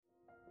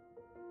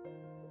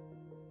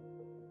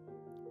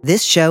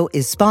This show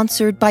is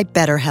sponsored by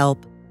BetterHelp.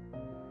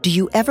 Do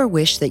you ever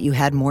wish that you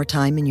had more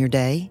time in your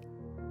day?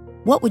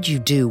 What would you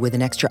do with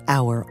an extra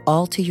hour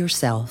all to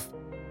yourself?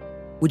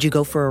 Would you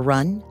go for a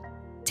run?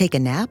 Take a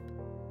nap?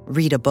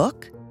 Read a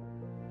book?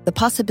 The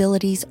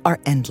possibilities are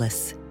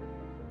endless.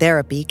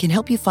 Therapy can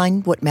help you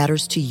find what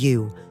matters to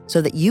you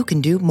so that you can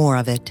do more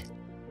of it.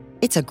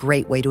 It's a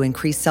great way to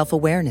increase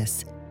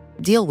self-awareness,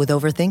 deal with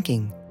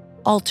overthinking,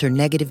 alter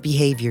negative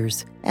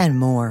behaviors, and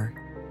more.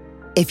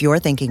 If you're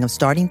thinking of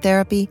starting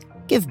therapy,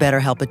 give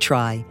BetterHelp a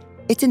try.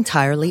 It's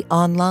entirely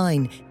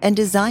online and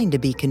designed to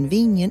be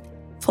convenient,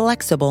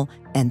 flexible,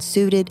 and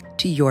suited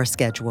to your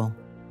schedule.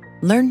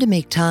 Learn to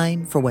make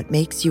time for what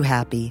makes you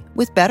happy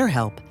with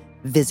BetterHelp.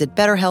 Visit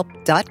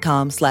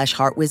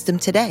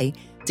BetterHelp.com/heartwisdom today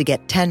to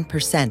get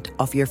 10%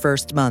 off your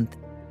first month.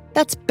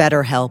 That's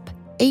BetterHelp,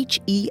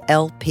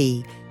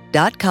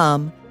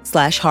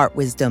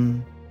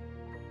 HELP.com/heartwisdom.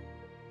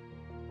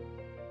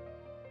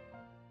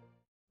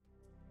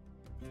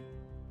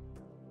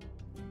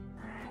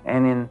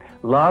 And in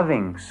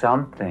loving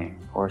something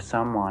or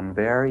someone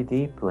very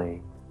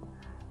deeply,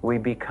 we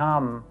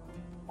become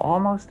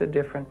almost a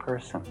different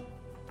person.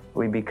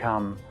 We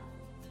become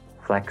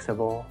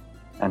flexible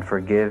and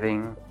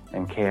forgiving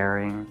and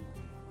caring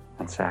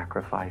and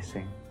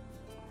sacrificing.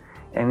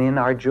 And in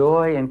our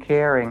joy and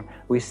caring,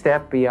 we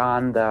step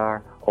beyond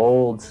our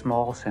old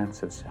small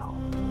sense of self.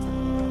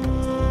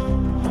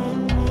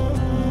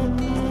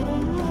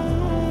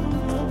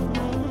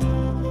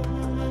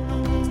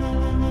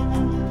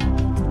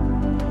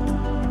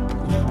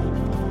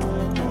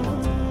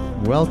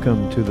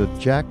 Welcome to the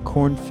Jack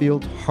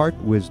Kornfield Heart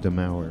Wisdom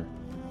Hour.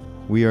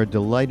 We are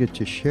delighted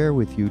to share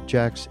with you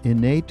Jack's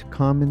innate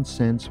common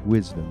sense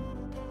wisdom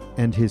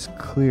and his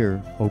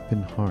clear,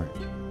 open heart.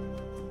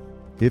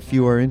 If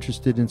you are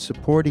interested in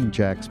supporting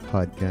Jack's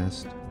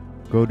podcast,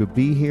 go to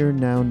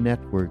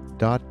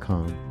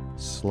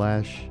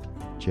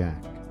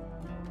BeHereNowNetwork.com/Jack.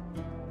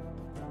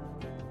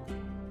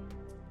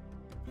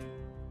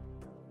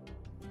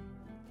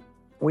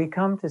 We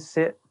come to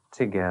sit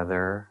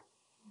together,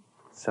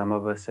 some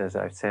of us, as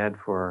I've said,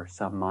 for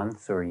some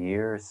months or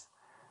years.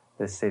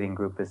 This sitting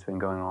group has been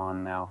going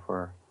on now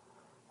for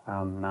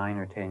 9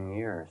 or 10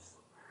 years.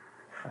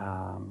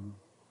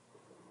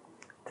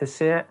 To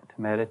sit,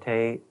 to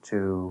meditate,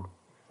 to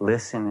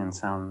listen in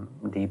some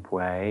deep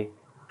way,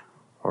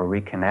 or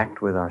reconnect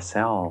with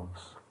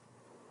ourselves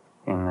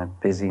in the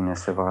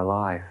busyness of our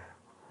life.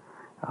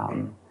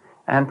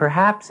 And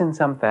perhaps in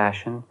some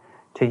fashion,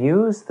 to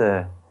use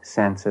the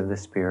sense of the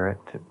Spirit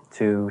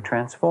to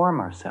transform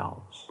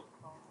ourselves.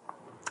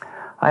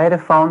 I had a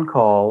phone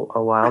call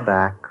a while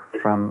back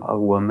from a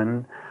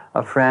woman,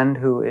 a friend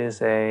who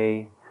is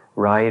a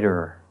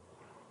writer,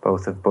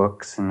 both of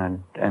books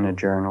and a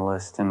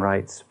journalist, and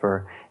writes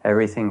for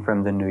everything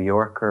from the New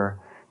Yorker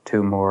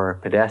to more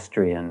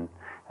pedestrian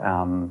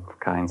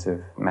kinds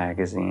of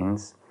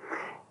magazines.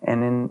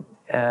 And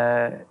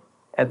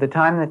at the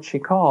time that she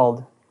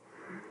called,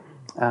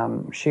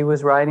 she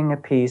was writing a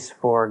piece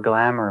for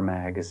Glamour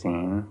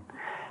magazine,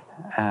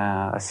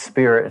 a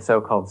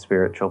so-called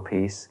spiritual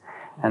piece.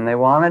 And they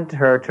wanted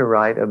her to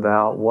write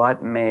about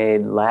what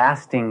made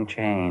lasting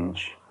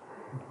change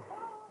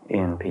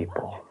in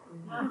people.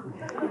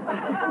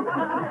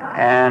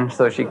 And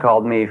so she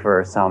called me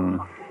for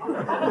some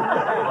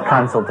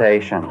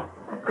consultation.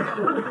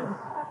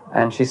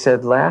 And she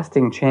said,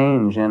 lasting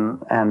change,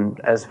 and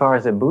as far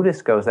as a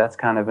Buddhist goes, that's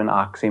kind of an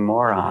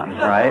oxymoron,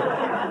 right?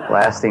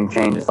 Lasting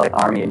change is like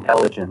army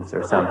intelligence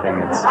or something.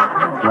 It's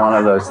one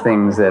of those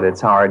things that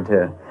it's hard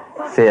to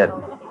fit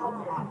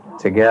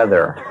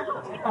together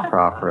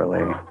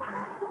properly.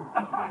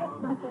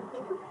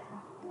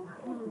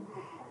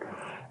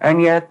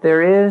 And yet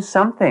there is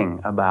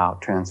something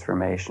about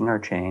transformation or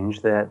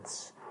change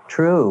that's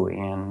true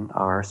in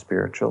our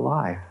spiritual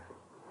life.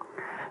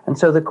 And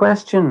so the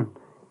question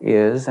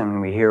is,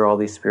 we hear all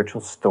these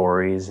spiritual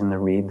stories and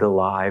read the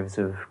lives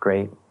of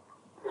great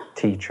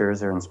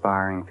teachers or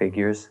inspiring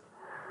figures.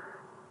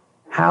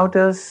 How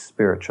does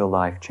spiritual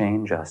life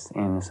change us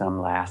in some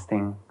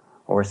lasting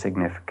or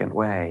significant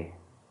way?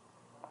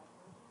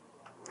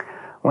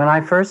 When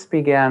I first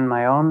began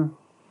my own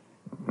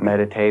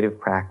meditative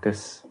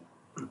practice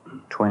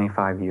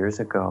 25 years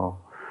ago,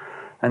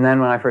 and then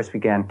when I first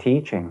began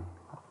teaching,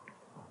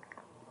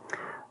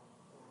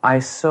 I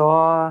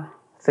saw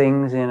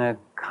things in a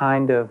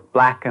kind of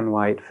black and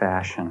white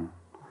fashion.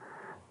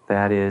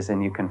 That is,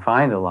 and you can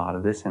find a lot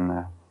of this in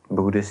the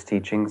Buddhist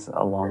teachings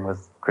along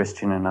with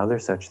Christian and other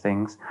such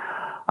things.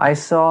 I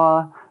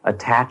saw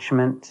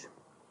attachment,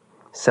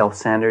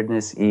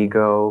 self-centeredness,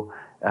 ego,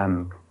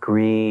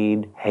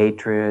 greed,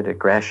 hatred,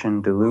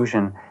 aggression,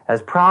 delusion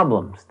as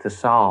problems to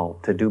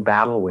solve, to do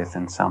battle with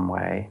in some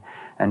way,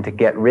 and to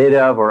get rid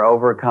of or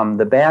overcome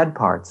the bad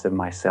parts of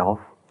myself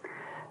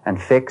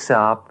and fix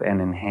up and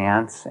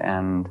enhance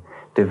and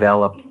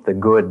develop the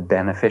good,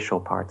 beneficial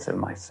parts of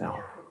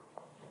myself.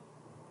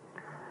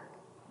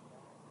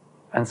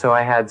 And so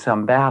I had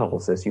some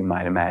battles, as you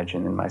might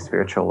imagine, in my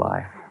spiritual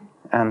life.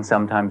 And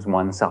sometimes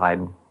one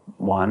side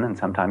won and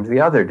sometimes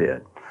the other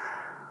did.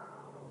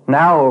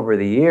 Now, over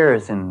the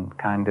years, in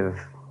kind of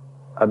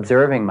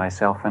observing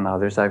myself and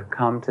others, I've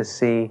come to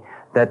see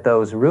that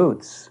those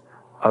roots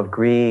of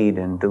greed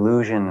and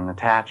delusion and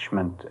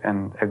attachment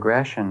and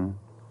aggression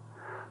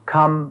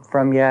come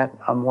from yet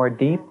a more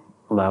deep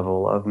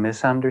level of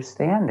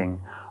misunderstanding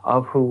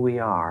of who we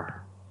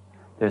are.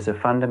 There's a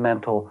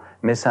fundamental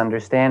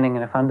misunderstanding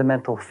and a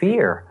fundamental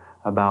fear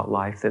about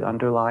life that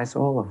underlies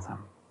all of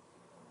them.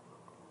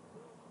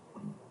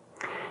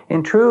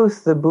 In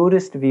truth, the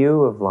Buddhist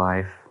view of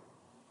life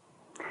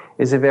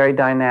is a very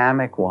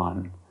dynamic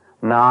one,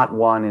 not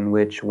one in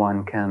which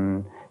one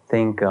can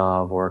think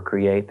of or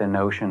create the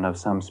notion of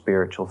some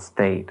spiritual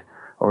state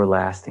or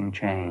lasting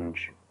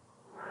change.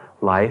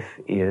 Life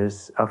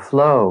is a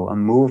flow, a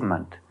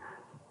movement.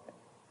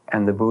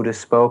 And the Buddha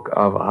spoke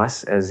of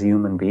us as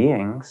human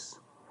beings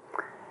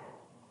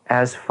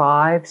as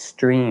 5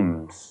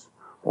 streams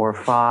or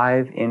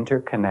 5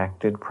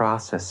 interconnected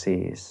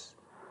processes,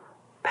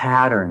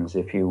 patterns,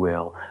 if you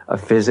will. A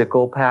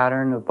physical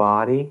pattern of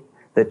body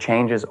that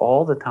changes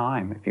all the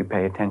time if you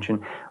pay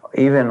attention.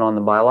 Even on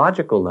the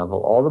biological level,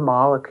 all the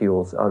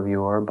molecules of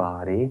your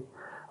body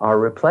are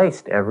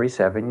replaced every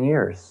 7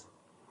 years.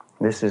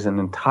 This is an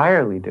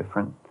entirely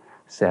different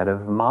set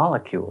of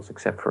molecules,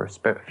 except for a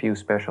few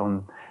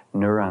special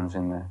neurons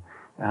in the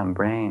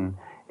brain.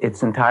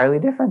 It's entirely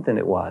different than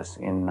it was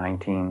in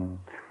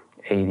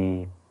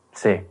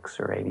 1986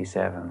 or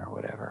 87 or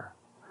whatever.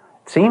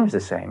 It seems the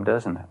same,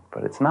 doesn't it?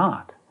 But it's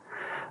not.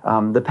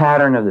 The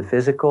pattern of the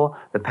physical,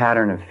 the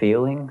pattern of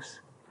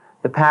feelings,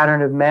 the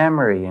pattern of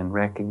memory and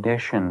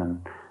recognition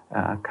and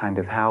kind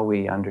of how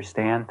we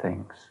understand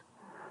things,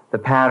 the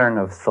pattern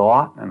of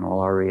thought and all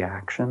our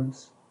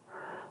reactions,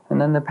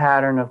 and then the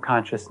pattern of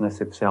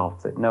consciousness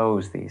itself that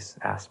knows these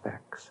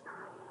aspects.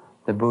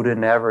 The Buddha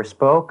never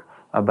spoke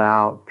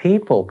about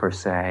people per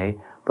se,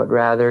 but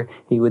rather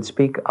he would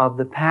speak of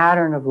the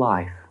pattern of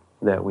life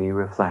that we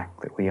reflect,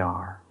 that we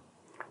are.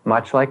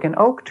 Much like an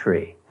oak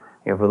tree.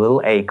 You have a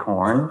little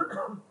acorn,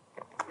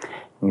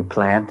 you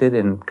plant it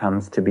and it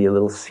comes to be a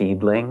little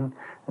seedling,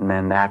 and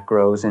then that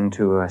grows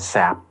into a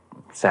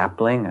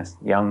sapling, a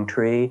young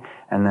tree,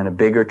 and then a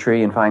bigger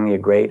tree, and finally a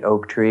great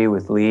oak tree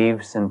with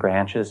leaves and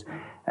branches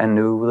and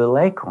new little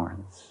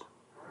acorns.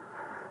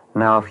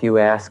 Now if you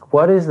ask,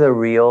 what is the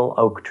real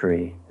oak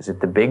tree? Is it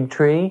the big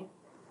tree,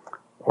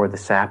 or the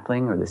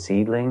sapling, or the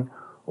seedling,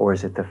 or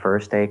is it the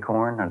first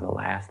acorn or the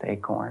last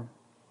acorn?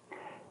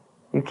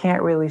 You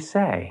can't really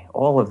say.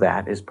 All of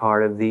that is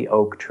part of the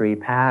oak tree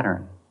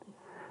pattern.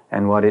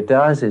 And what it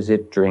does is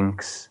it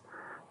drinks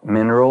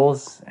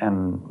minerals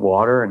and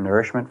water and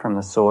nourishment from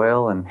the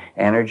soil and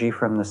energy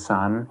from the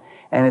sun,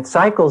 and it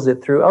cycles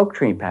it through oak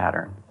tree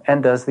pattern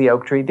and does the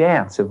oak tree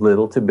dance of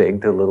little to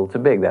big to little to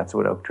big. That's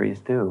what oak trees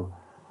do.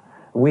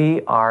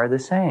 We are the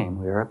same.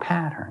 We're a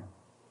pattern,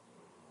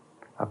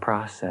 a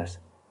process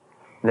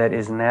that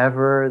is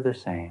never the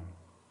same.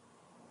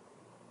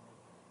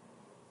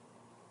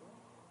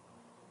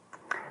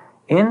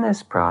 In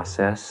this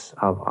process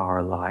of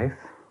our life,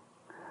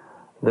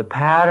 the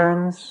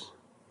patterns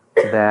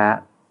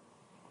that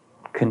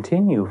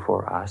continue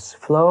for us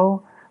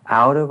flow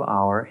out of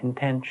our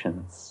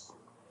intentions.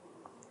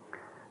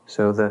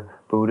 So the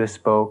Buddha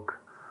spoke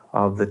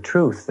of the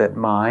truth that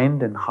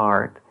mind and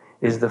heart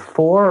is the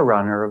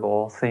forerunner of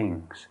all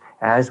things.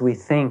 As we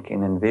think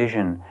and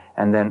envision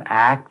and then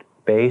act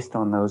based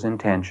on those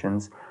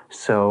intentions,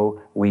 so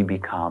we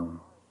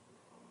become.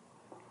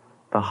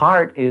 The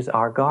heart is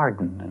our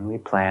garden, and we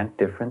plant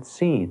different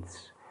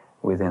seeds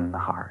within the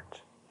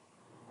heart.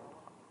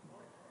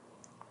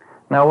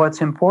 Now,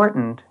 what's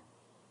important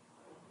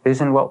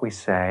isn't what we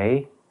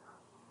say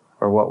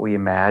or what we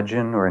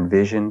imagine or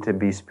envision to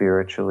be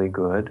spiritually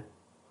good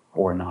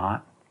or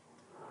not,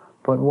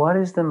 but what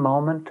is the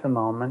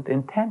moment-to-moment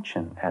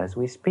intention as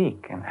we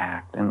speak and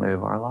act and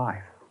live our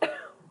life.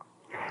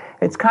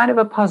 It's kind of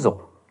a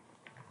puzzle.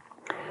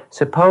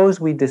 Suppose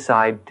we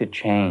decide to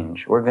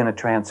change. We're going to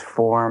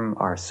transform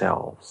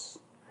ourselves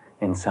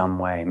in some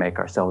way, make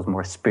ourselves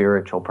more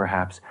spiritual,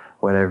 perhaps,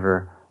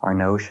 whatever our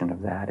notion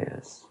of that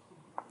is.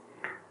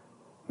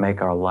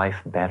 Make our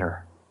life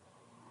better.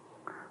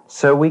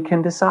 So we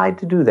can decide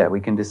to do that. We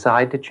can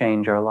decide to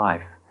change our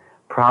life.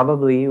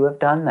 Probably you have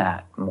done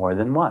that more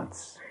than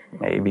once,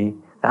 maybe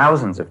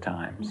thousands of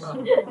times.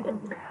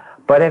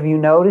 But have you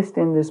noticed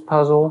in this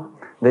puzzle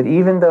that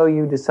even though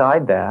you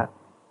decide that,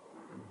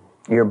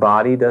 your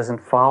body doesn't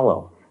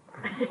follow,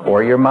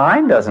 or your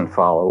mind doesn't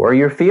follow, or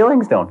your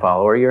feelings don't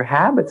follow, or your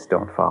habits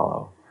don't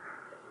follow?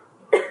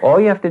 All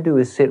you have to do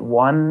is sit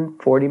one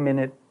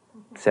 40-minute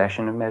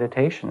session of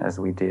meditation, as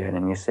we did,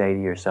 and you say to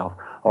yourself,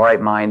 all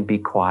right, mind, be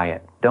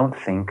quiet. Don't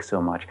think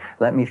so much.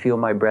 Let me feel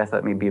my breath.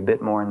 Let me be a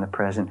bit more in the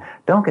present.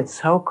 Don't get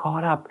so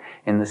caught up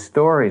in the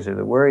stories or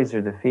the worries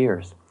or the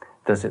fears.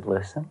 Does it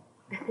listen?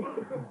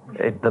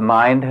 The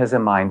mind has a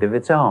mind of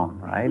its own,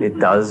 right? It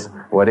does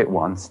what it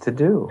wants to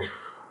do.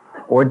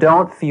 Or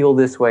don't feel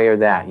this way or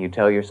that. You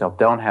tell yourself,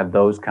 don't have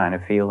those kind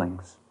of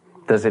feelings.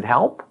 Does it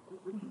help?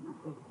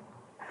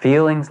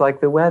 Feelings like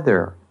the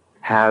weather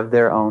have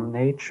their own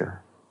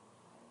nature.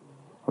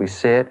 We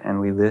sit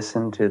and we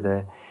listen to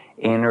the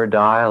inner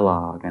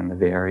dialogue and the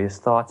various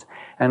thoughts.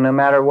 And no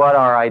matter what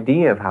our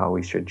idea of how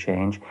we should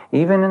change,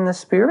 even in the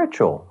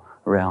spiritual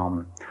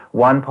realm,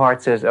 one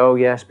part says, oh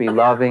yes, be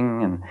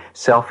loving and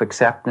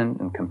self-acceptant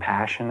and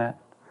compassionate.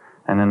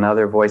 And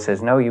another voice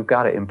says, no, you've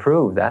got to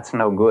improve. That's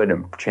no good.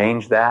 And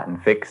change that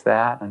and fix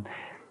that. And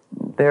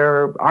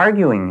they're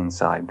arguing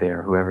inside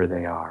there, whoever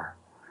they are.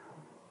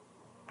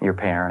 Your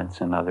parents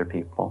and other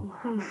people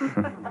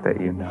that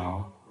you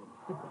know.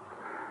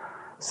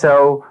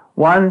 So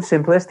one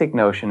simplistic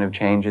notion of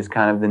change is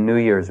kind of the New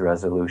Year's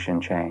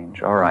resolution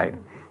change. All right,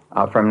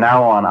 from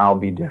now on I'll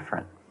be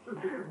different.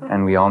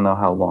 And we all know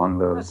how long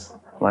those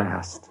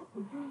last.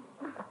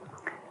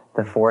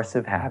 The force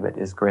of habit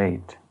is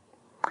great.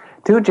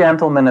 Two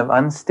gentlemen of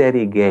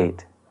unsteady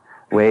gait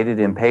waited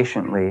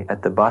impatiently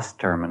at the bus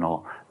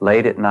terminal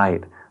late at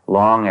night,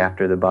 long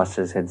after the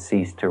buses had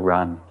ceased to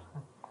run.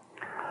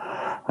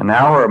 An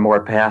hour or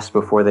more passed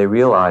before they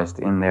realized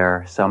in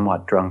their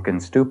somewhat drunken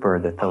stupor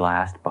that the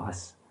last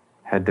bus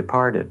had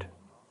departed.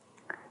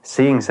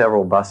 Seeing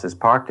several buses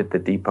parked at the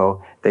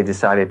depot, they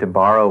decided to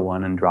borrow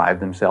one and drive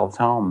themselves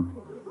home.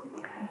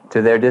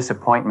 To their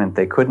disappointment,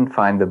 they couldn't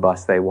find the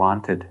bus they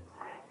wanted.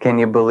 Can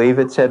you believe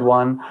it, said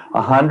one,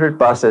 100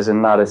 buses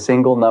and not a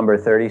single number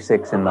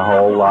 36 in the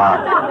whole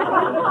lot.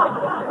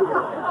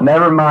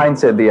 Never mind,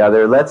 said the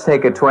other, let's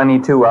take a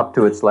 22 up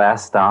to its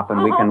last stop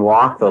and we can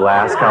walk the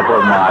last couple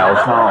of miles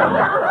home.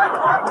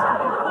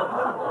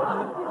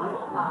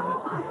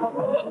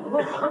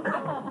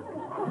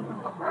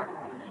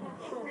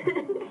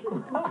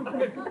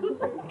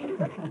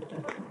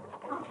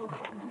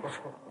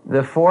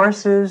 The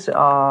forces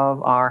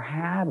of our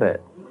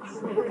habits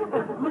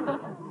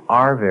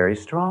are very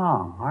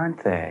strong,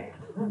 aren't they?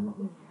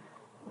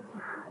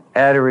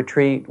 At a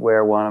retreat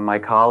where one of my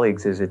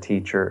colleagues is a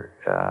teacher,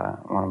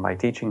 one of my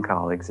teaching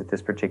colleagues at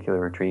this particular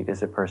retreat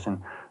is a person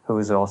who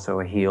is also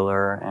a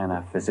healer and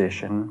a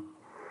physician.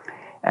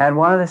 And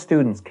one of the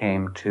students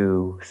came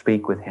to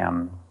speak with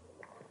him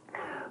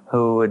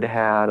who had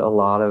had a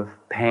lot of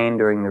pain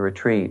during the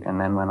retreat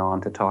and then went on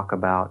to talk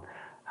about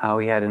how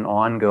he had an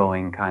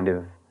ongoing kind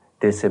of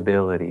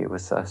disability. It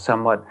was a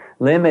somewhat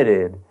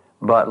limited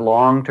but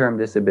long-term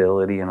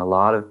disability and a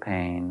lot of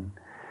pain.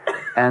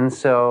 And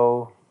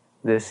so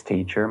this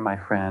teacher, my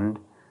friend,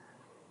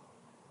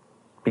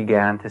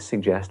 began to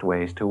suggest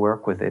ways to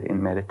work with it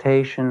in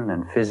meditation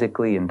and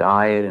physically and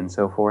diet and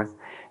so forth.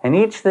 And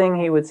each thing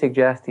he would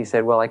suggest, he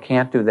said, well, I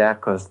can't do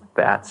that because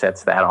that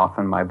sets that off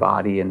in my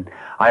body, and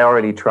I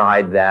already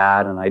tried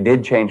that, and I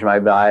did change my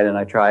diet, and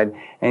I tried.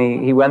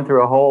 And he went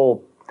through a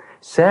whole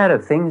set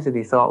of things that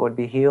he thought would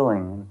be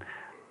healing.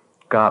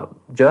 Got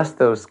just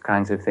those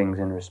kinds of things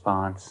in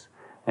response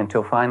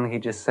until finally he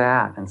just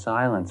sat in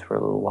silence for a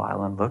little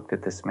while and looked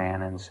at this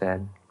man and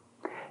said,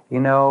 you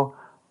know,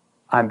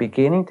 I'm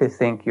beginning to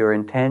think your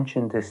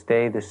intention to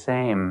stay the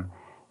same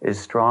is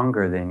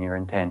stronger than your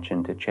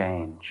intention to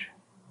change.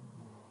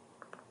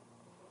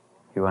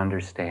 You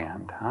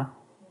understand, huh?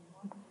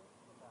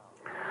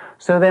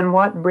 So then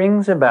what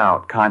brings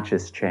about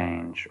conscious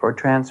change or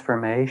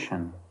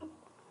transformation?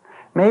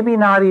 Maybe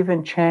not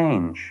even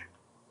change,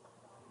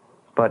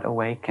 but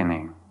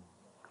awakening,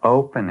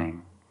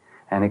 opening,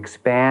 an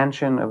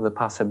expansion of the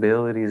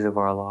possibilities of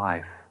our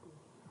life,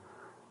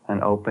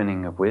 an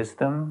opening of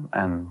wisdom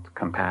and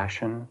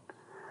compassion,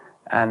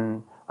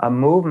 and a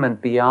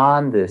movement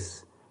beyond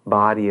this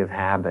body of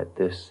habit,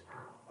 this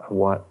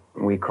what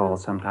we call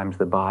sometimes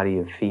the body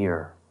of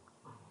fear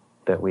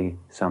that we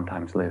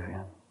sometimes live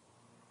in.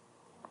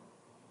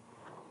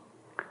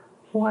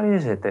 What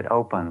is it that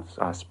opens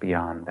us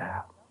beyond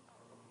that?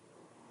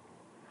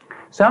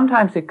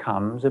 Sometimes it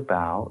comes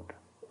about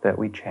that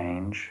we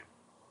change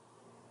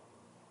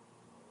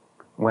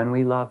when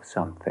we love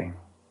something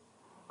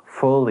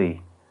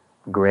fully,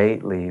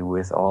 greatly,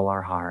 with all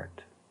our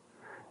heart.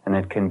 And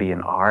it can be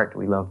an art,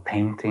 we love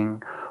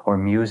painting, or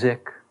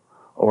music,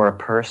 or a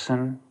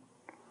person,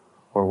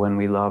 or when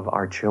we love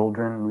our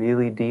children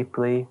really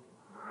deeply,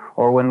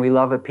 or when we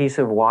love a piece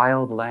of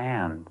wild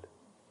land,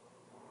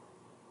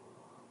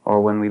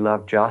 or when we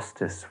love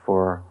justice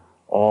for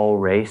all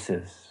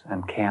races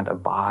and can't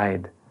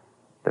abide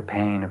the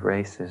pain of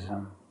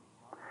racism.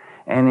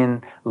 And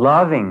in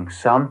loving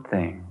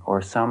something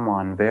or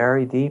someone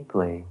very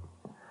deeply,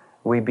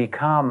 we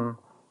become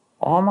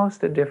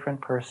almost a different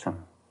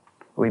person.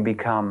 We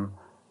become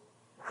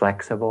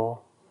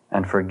flexible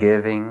and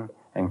forgiving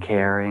and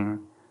caring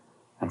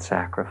and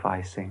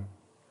sacrificing.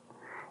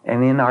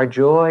 And in our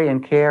joy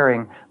and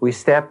caring, we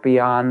step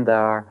beyond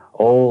our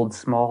old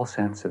small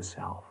sense of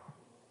self.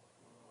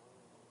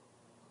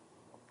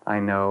 I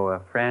know a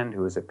friend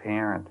who is a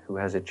parent who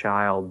has a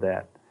child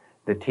that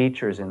the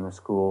teachers in the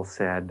school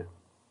said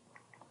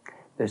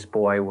this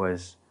boy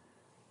was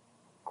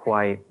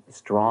quite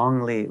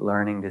strongly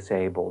learning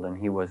disabled, and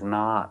he was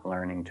not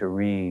learning to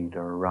read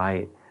or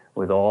write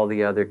with all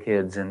the other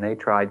kids, and they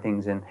tried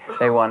things, and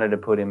they wanted to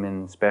put him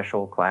in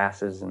special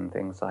classes and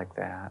things like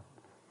that.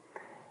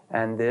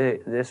 And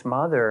this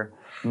mother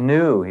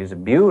knew he's a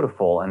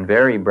beautiful and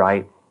very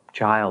bright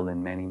child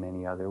in many,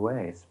 many other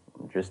ways.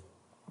 Just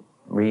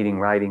reading,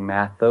 writing,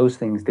 math, those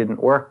things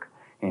didn't work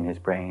in his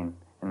brain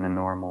in the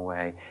normal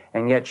way.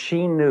 And yet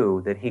she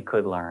knew that he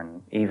could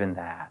learn even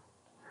that.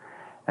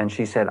 And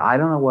she said, I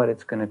don't know what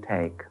it's going to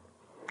take.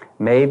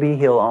 Maybe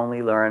he'll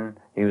only learn,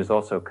 he was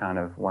also kind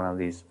of one of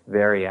these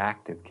very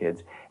active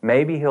kids,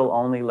 maybe he'll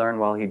only learn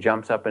while he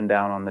jumps up and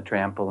down on the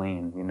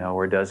trampoline,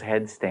 or does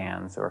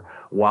headstands, or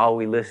while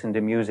we listen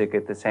to music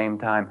at the same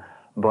time.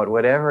 But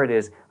whatever it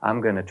is,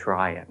 I'm going to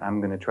try it. I'm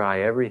going to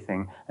try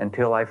everything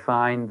until I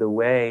find the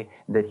way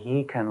that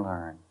he can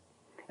learn.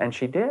 And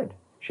she did.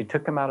 She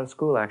took him out of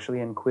school, actually,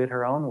 and quit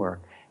her own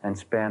work and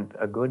spent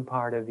a good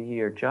part of the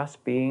year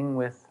just being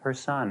with her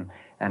son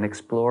and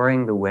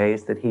exploring the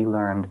ways that he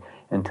learned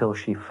until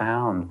she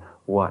found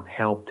what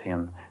helped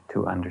him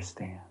to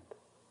understand.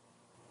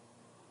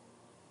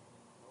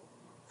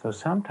 So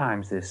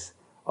sometimes this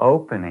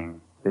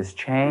opening, this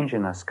change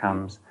in us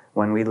comes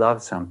when we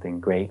love something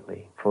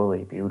greatly,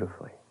 fully,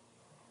 beautifully.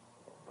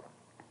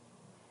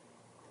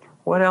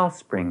 What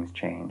else brings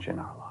change in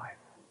our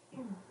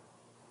life?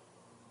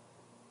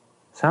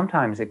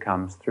 Sometimes it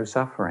comes through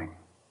suffering.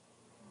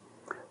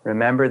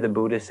 Remember, the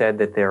Buddha said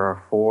that there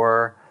are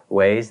 4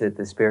 ways that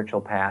the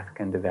spiritual path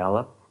can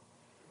develop.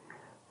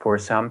 For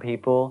some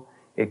people,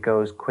 it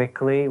goes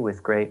quickly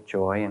with great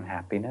joy and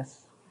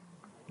happiness.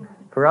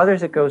 For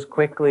others, it goes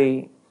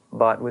quickly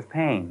but with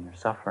pain or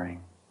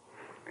suffering.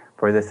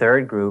 For the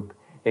third group,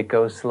 it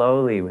goes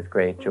slowly with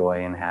great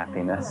joy and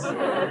happiness.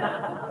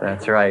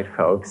 That's right,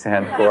 folks.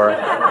 And for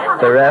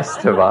the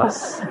rest of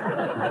us,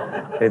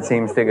 it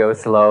seems to go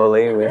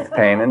slowly with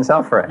pain and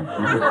suffering.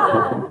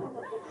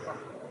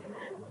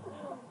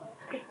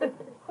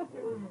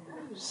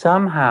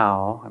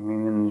 Somehow,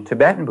 in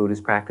Tibetan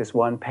Buddhist practice,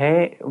 one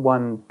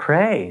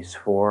prays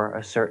for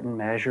a certain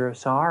measure of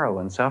sorrow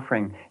and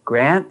suffering.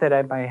 Grant that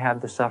I may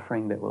have the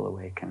suffering that will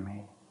awaken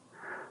me.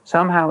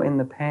 Somehow in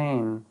the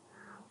pain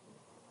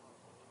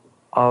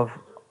of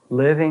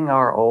living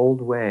our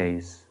old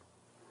ways,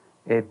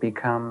 it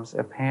becomes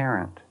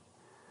apparent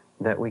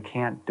that we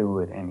can't do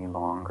it any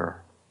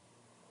longer.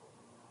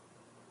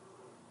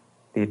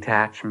 The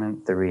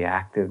attachment, the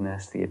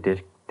reactiveness, the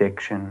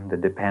addiction, the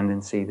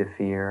dependency, the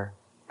fear,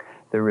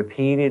 the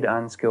repeated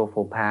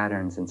unskillful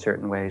patterns in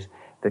certain ways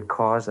that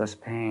cause us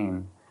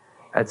pain,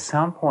 at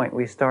some point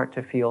we start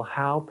to feel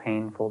how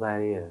painful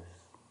that is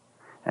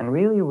and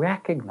really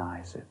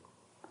recognize it.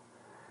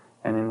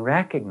 And in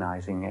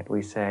recognizing it,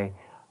 we say,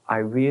 I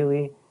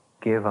really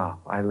give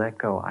up, I let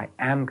go, I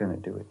am going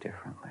to do it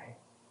differently.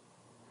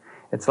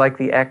 It's like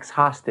the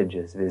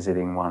ex-hostages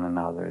visiting one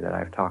another that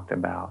I've talked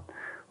about,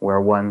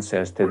 where one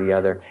says to the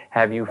other,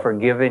 have you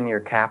forgiven your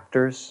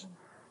captors?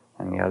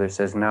 And the other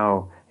says,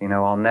 no,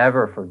 I'll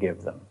never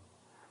forgive them.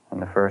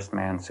 And the first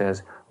man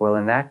says, well,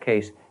 in that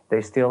case,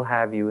 they still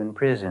have you in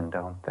prison,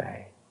 don't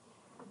they?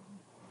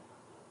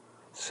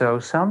 So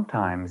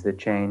sometimes the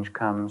change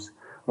comes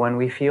when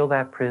we feel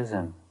that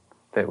prison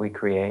that we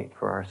create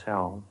for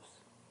ourselves,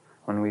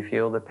 when we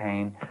feel the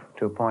pain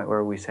to a point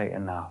where we say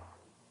enough.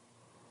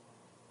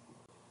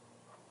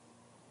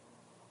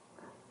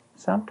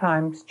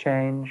 Sometimes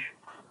change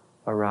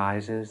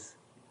arises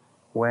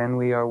when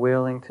we are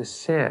willing to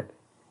sit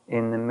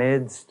in the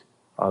midst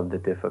of the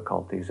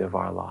difficulties of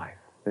our life.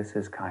 This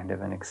is kind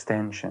of an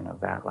extension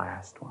of that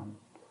last one.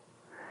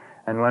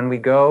 And when we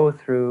go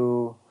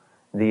through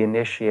the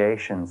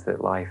initiations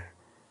that life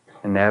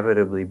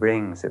inevitably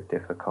brings of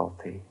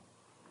difficulty,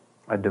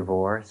 a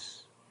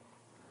divorce,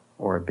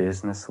 or a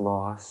business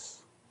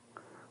loss,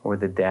 or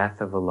the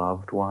death of a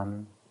loved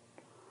one,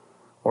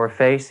 or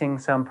facing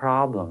some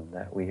problem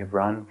that we have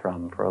run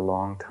from for a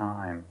long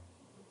time,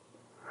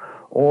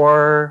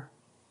 or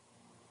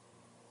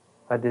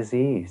a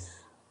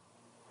disease,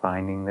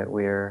 finding that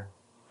we're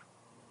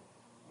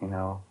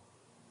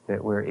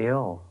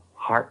ill,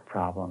 heart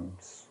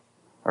problems,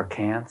 or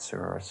cancer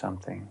or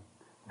something.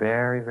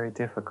 Very, very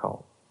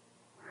difficult.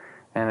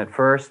 And at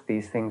first,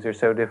 these things are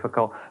so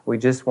difficult, we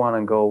just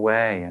want to go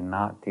away and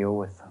not deal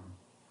with them.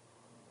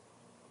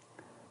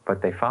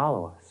 But they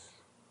follow us.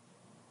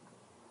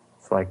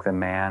 It's like the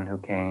man who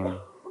came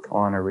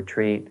on a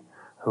retreat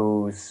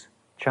whose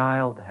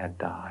child had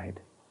died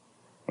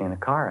in a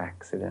car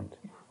accident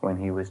when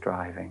he was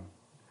driving.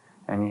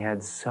 And he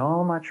had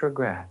so much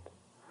regret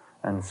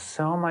and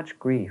so much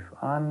grief,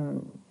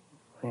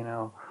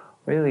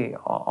 really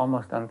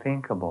almost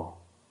unthinkable.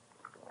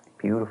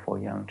 Beautiful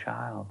young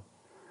child.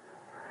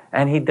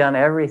 And he'd done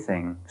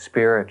everything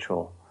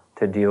spiritual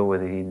to deal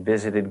with it. He'd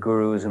visited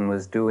gurus and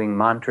was doing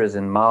mantras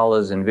and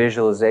malas and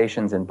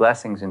visualizations and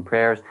blessings and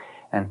prayers,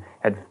 and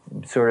had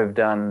sort of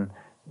done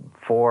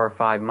 4 or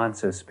 5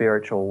 months of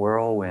spiritual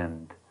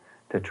whirlwind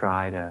to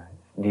try to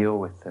deal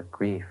with the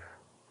grief.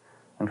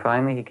 And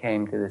finally he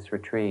came to this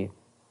retreat.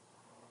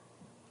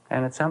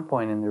 And at some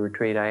point in the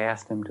retreat, I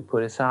asked him to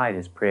put aside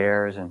his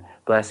prayers and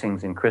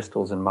blessings and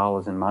crystals and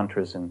malas and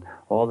mantras and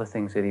all the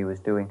things that he was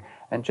doing,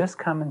 and just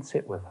come and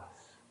sit with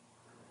us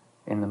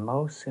in the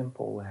most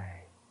simple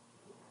way,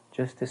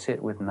 just to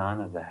sit with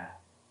none of that.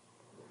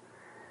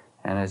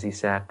 And as he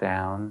sat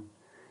down,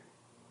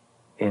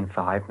 in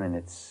 5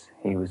 minutes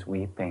he was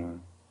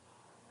weeping,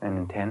 and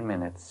in 10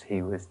 minutes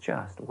he was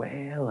just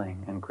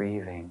wailing and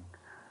grieving,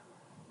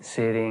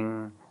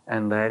 sitting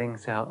and letting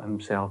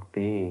himself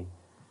be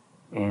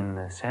in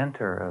the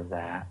center of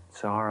that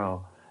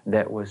sorrow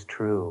that was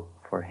true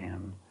for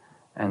him,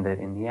 and that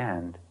in the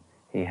end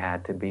he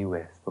had to be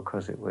with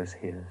because it was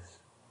his.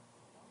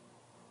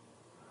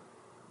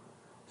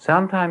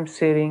 Sometimes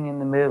sitting in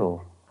the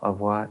middle of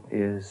what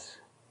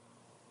is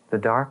the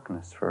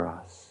darkness for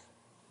us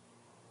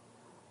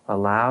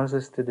allows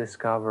us to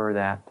discover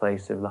that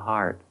place of the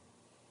heart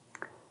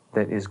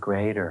that is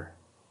greater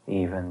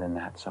even than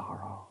that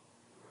sorrow,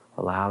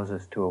 allows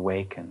us to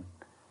awaken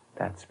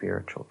that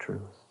spiritual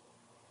truth.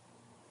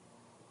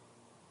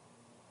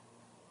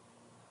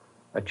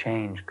 A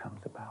change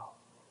comes about.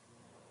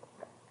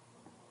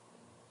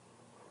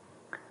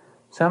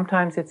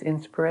 Sometimes it's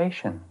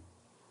inspiration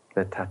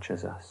that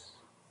touches us.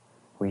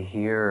 We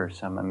hear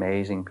some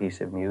amazing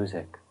piece of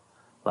music,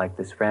 like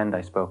this friend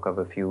I spoke of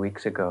a few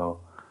weeks ago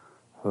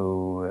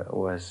who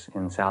was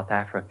in South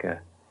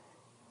Africa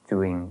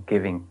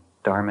giving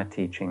Dharma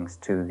teachings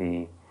to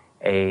the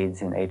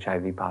AIDS and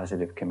HIV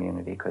positive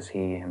community because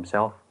he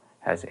himself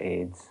has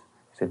AIDS.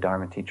 He's a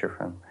Dharma teacher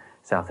from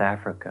South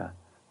Africa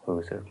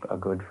who's a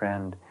good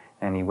friend,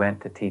 and he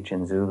went to teach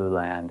in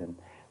Zululand, and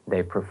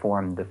they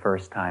performed the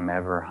first time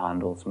ever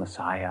Handel's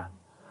Messiah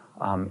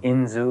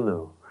in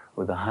Zulu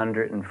with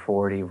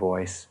 140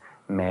 voice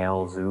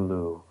male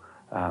Zulu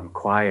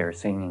choir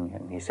singing,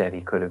 and he said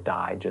he could have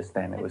died just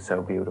then. It was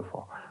so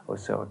beautiful. It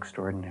was so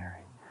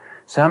extraordinary.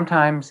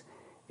 Sometimes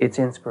it's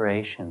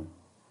inspiration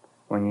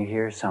when you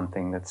hear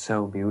something that's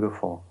so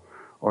beautiful,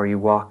 or you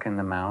walk in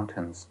the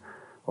mountains,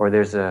 or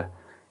there's a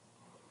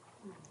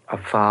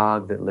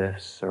fog that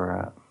lifts, or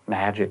a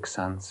magic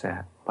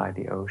sunset by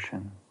the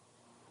ocean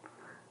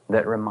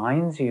that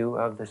reminds you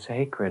of the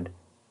sacred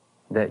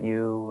that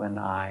you and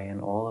I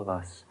and all of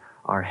us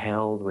are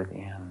held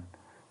within,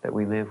 that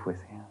we live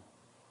within.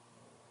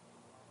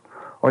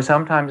 Or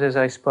sometimes, as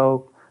I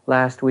spoke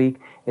last week,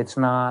 it's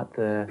not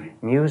the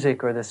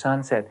music or the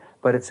sunset,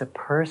 but it's a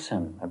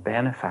person, a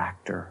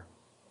benefactor,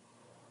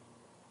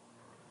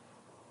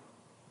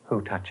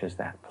 who touches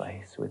that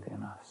place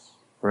within us,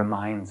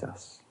 reminds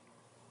us.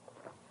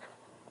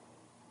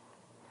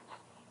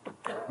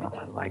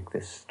 I like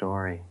this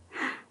story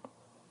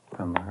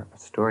from our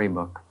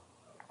storybook,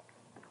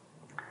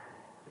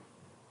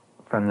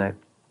 from the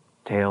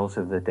Tales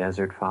of the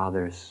Desert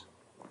Fathers.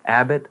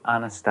 Abbot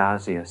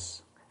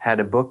Anastasius had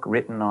a book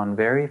written on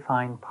very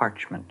fine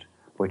parchment,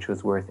 which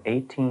was worth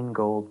 18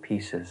 gold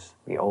pieces,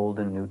 the Old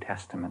and New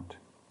Testament.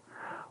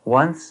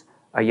 Once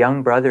a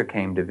young brother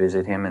came to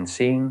visit him, and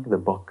seeing the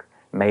book,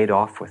 made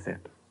off with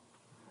it.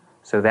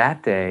 So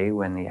that day,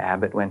 when the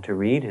abbot went to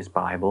read his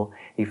Bible,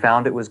 he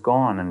found it was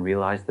gone and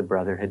realized the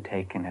brother had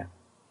taken it.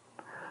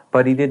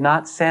 But he did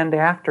not send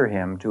after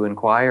him to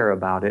inquire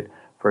about it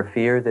for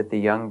fear that the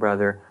young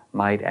brother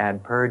might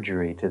add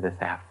perjury to the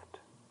theft.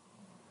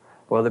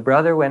 Well, the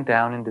brother went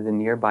down into the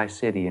nearby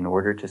city in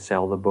order to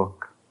sell the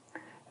book,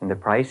 and the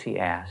price he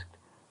asked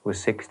was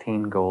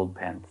 16 gold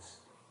pence.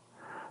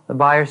 The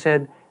buyer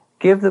said,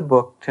 "Give the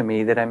book to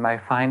me that I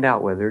might find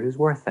out whether it is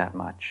worth that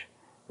much."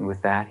 And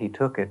with that, he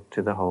took it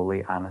to the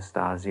holy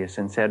Anastasius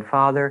and said,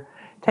 "Father,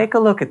 take a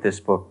look at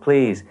this book,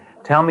 please.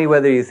 Tell me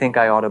whether you think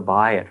I ought to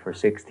buy it for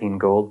 16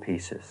 gold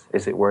pieces.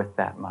 Is it worth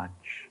that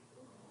much?"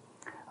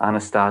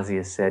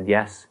 Anastasius said,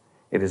 "Yes,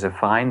 it is a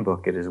fine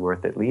book. It is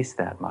worth at least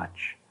that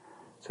much."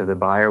 So the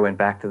buyer went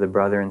back to the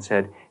brother and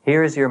said,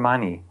 "Here is your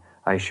money.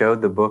 I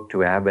showed the book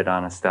to Abbot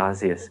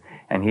Anastasius,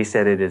 and he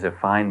said it is a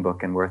fine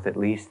book and worth at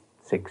least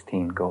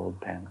 16 gold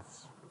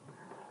pence."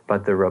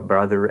 But the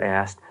brother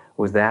asked,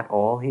 "Was that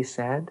all he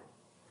said?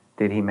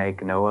 Did he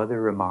make no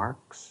other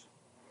remarks?"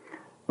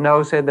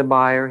 "No," said the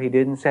buyer, "he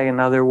didn't say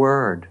another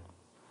word."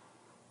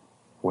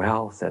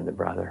 "Well," said the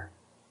brother,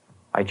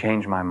 "I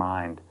changed my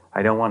mind.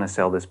 I don't want to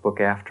sell this book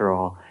after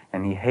all."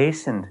 And he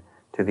hastened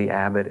to the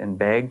abbot and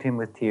begged him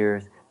with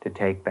tears to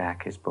take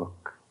back his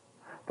book.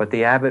 But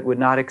the abbot would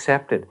not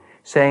accept it,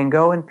 saying,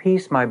 "Go in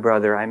peace, my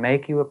brother, I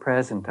make you a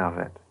present of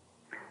it."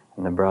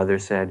 And the brother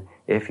said,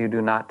 "If you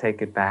do not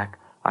take it back,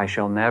 I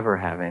shall never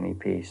have any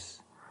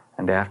peace."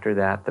 And after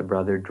that, the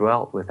brother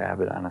dwelt with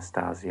Abbot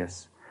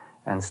Anastasius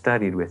and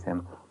studied with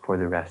him for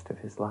the rest of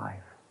his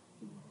life.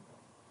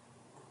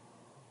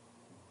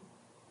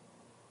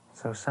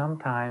 So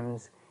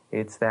sometimes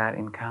it's that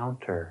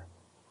encounter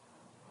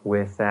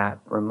with that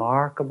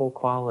remarkable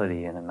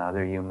quality in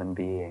another human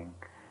being,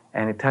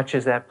 and it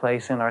touches that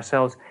place in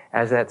ourselves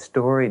as that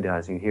story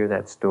does. You hear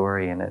that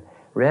story and it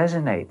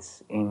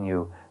resonates in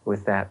you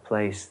with that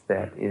place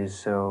that is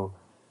so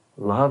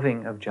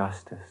loving of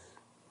justice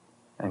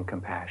and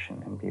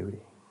compassion and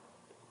beauty.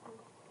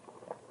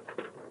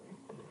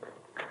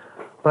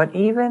 But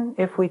even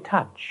if we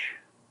touch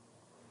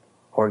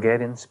or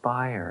get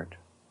inspired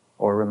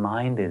or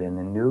reminded and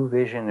a new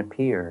vision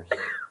appears,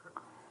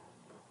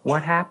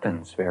 what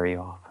happens very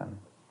often?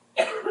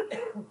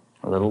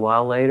 A little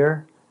while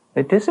later,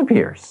 it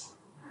disappears,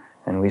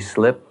 and we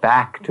slip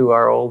back to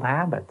our old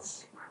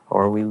habits,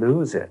 or we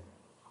lose it.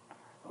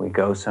 We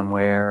go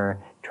somewhere,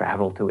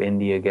 travel to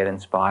India, get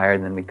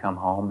inspired, then we come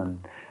home,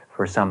 and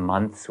for some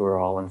months we're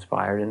all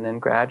inspired, and then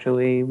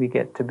gradually we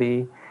get to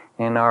be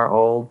in our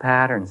old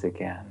patterns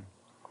again.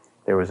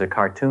 There was a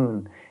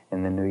cartoon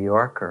in the New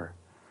Yorker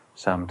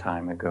some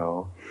time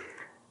ago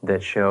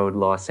that showed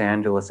Los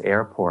Angeles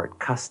Airport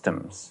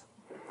Customs,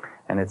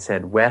 and it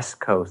said West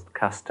Coast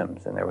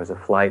Customs, and there was a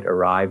flight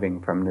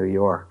arriving from New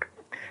York.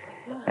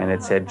 And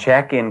it said,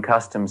 check in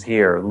customs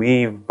here,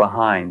 leave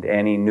behind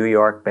any New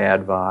York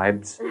bad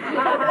vibes,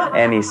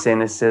 any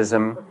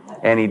cynicism,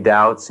 any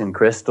doubts in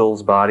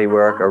crystals,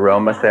 bodywork,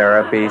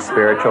 aromatherapy,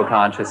 spiritual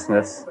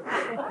consciousness.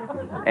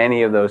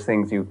 Any of those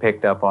things you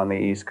picked up on the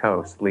East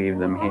Coast, leave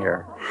them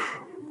here.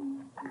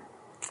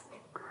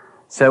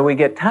 So we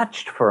get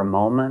touched for a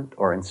moment,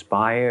 or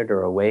inspired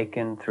or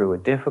awakened through a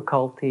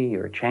difficulty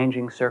or a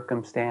changing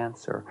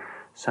circumstance or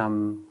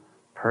some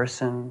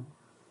person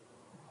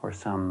or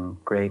some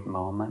great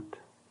moment.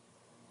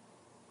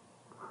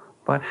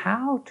 But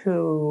how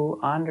to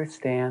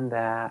understand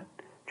that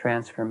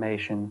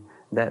transformation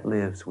that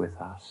lives with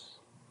us?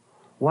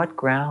 What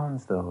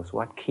grounds those?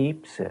 What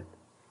keeps it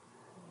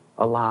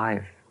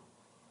alive?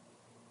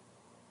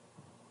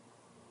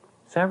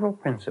 Several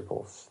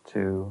principles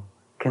to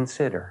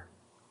consider,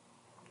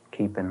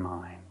 keep in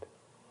mind.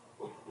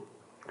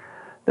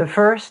 The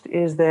first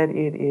is that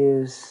it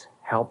is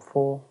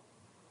helpful,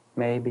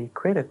 maybe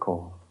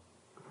critical,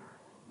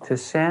 to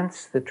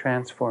sense the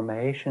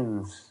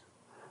transformations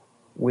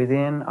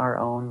within our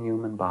own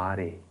human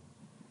body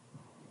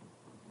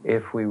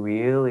if we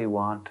really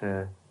want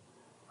to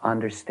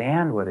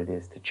understand what it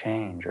is to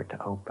change or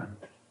to open.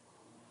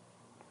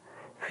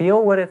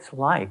 Feel what it's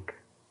like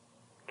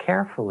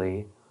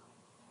carefully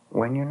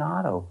when you're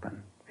not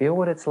open. Feel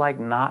what it's like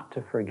not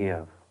to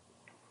forgive.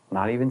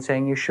 Not even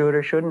saying you should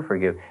or shouldn't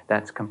forgive.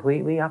 That's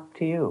completely up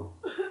to you,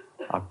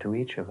 up to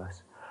each of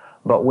us.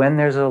 But when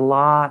there's a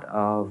lot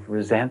of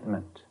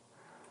resentment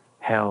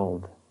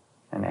held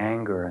and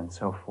anger and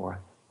so forth,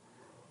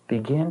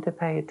 begin to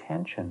pay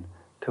attention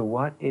to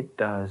what it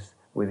does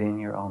within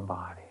your own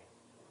body.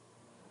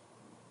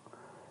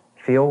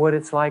 Feel what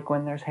it's like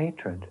when there's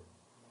hatred.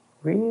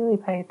 Really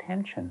pay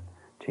attention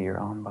to your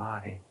own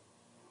body.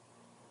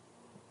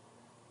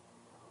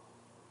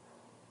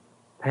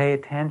 Pay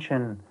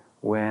attention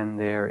when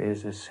there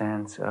is a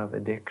sense of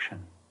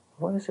addiction.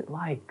 What is it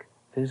like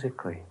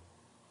physically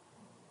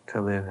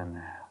to live in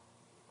that?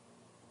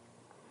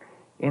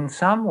 In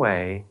some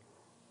way,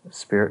 the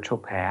spiritual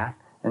path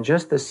and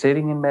just the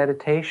sitting in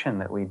meditation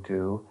that we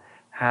do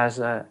has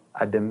a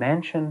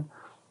dimension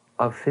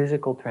of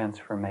physical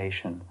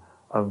transformation,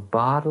 of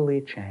bodily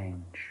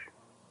change,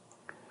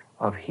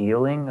 of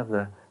healing of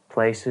the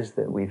places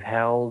that we've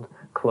held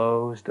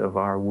closed, of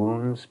our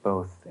wounds,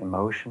 both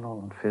emotional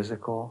and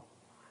physical.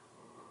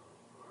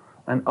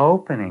 An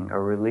opening, a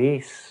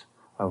release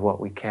of what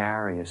we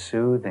carry, a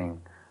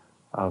soothing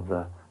of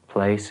the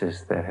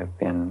places that have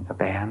been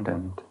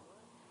abandoned.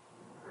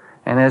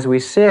 And as we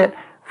sit,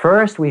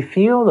 first we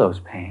feel those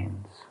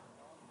pains.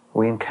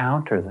 We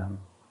encounter them.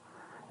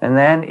 And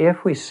then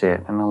if we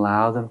sit and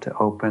allow them to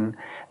open,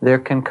 there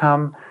can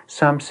come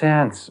some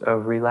sense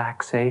of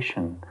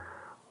relaxation,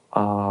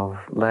 of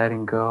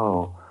letting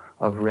go,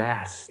 of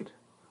rest,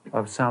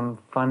 of some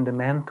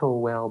fundamental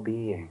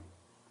well-being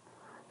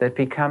that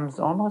becomes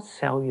almost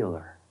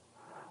cellular.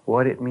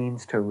 What it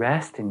means to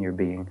rest in your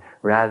being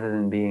rather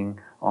than being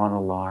on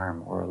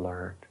alarm or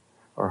alert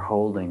or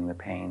holding the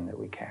pain that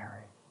we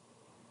carry.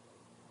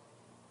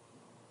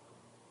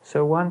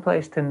 So one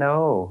place to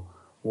know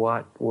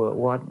what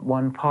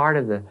one part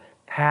of the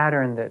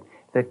pattern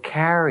that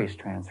carries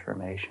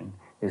transformation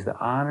is the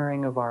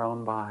honoring of our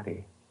own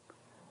body.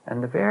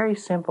 And the very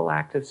simple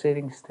act of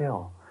sitting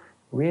still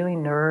really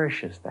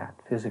nourishes that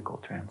physical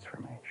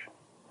transformation.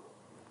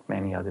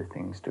 Many other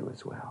things do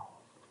as well.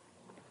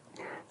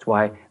 That's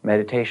why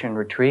meditation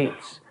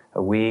retreats,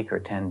 a week or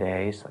 10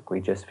 days, like we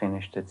just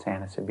finished at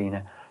Santa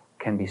Sabina,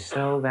 can be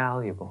so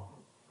valuable.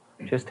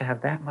 Just to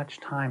have that much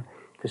time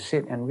to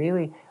sit and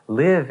really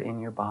live in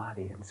your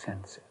body and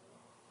sense it.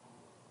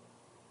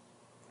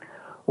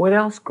 What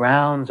else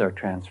grounds our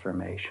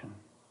transformation?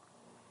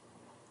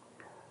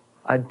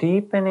 A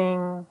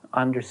deepening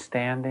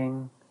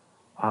understanding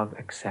of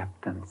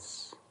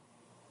acceptance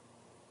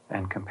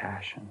and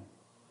compassion.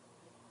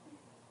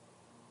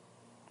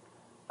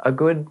 A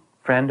good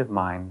friend of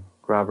mine,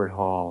 Robert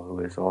Hall,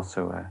 who is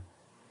also a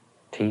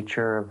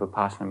teacher of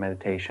Vipassana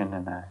meditation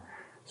and a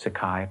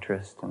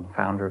psychiatrist and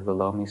founder of the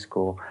Lomi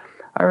School,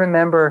 I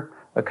remember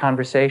a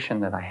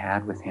conversation that I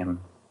had with him,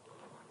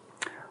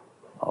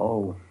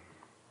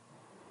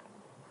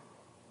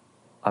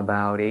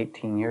 about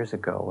 18 years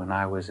ago when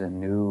I was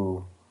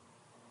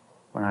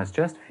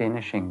just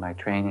finishing my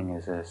training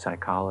as a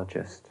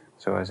psychologist.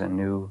 So I was a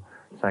new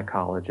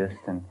psychologist,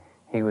 and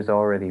he was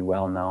already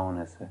well known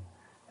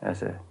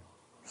as a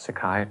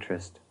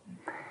psychiatrist.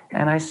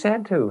 And I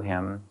said to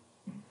him,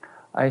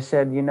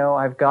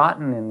 I've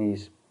gotten in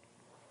these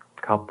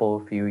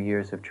few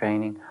years of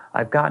training,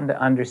 I've gotten to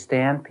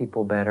understand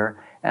people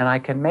better and I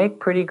can make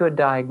pretty good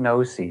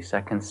diagnoses.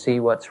 I can see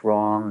what's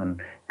wrong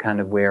and kind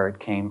of where it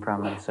came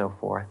from and so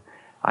forth.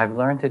 I've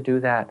learned to do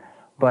that,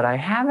 but I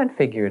haven't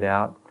figured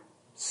out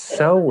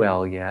so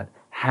well yet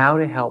how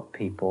to help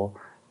people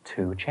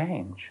to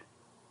change.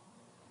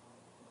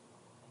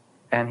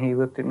 And he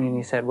looked at me and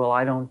he said, well,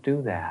 I don't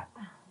do that.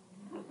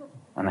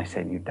 And I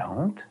said, you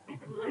don't?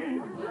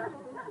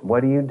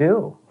 What do you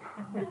do?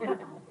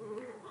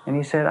 And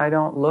he said, I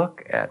don't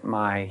look at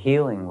my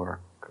healing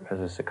work as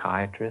a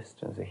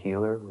psychiatrist, as a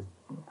healer.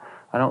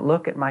 I don't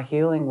look at my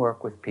healing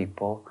work with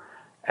people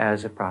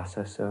as a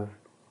process of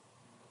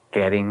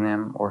getting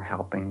them or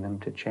helping them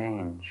to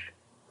change.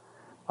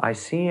 I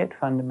see it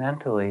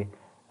fundamentally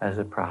as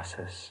a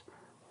process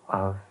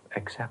of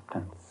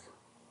acceptance,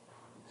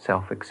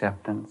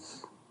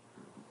 self-acceptance,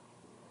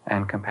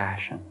 and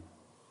compassion.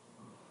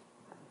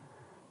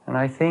 And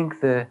I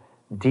think the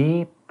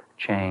deep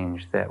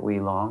change that we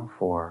long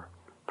for,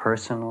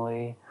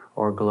 personally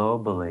or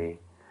globally,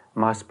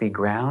 must be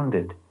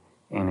grounded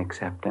in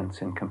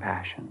acceptance and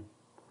compassion.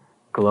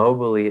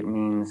 Globally, it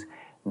means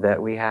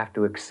that we have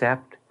to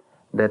accept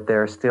that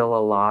there are still a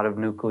lot of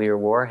nuclear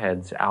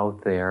warheads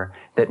out there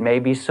that may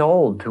be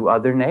sold to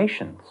other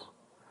nations.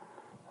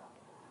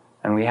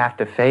 And we have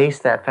to face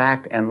that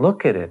fact and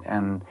look at it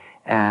and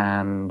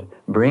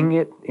bring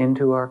it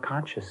into our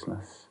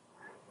consciousness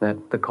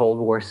that the Cold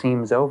War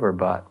seems over,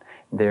 but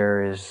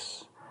there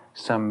is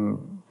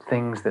some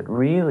things that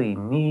really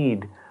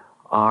need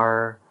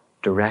our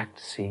direct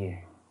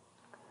seeing.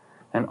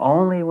 And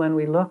only when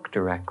we look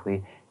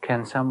directly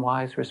can some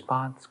wise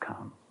response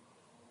come.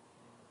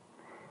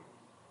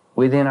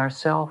 Within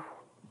ourselves,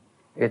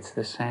 it's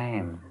the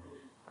same.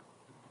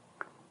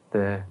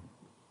 The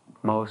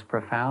most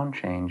profound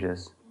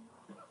changes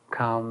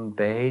come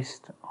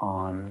based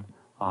on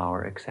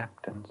our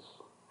acceptance.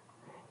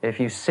 If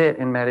you sit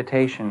in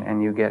meditation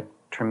and you get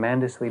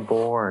tremendously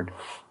bored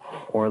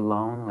or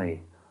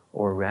lonely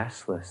or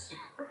restless,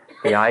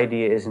 the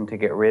idea isn't to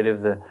get rid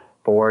of the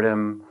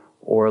boredom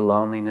or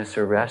loneliness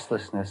or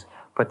restlessness,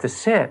 but to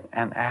sit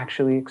and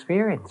actually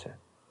experience it.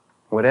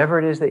 Whatever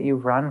it is that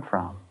you've run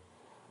from,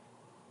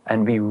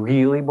 and be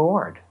really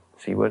bored.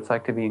 See what it's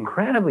like to be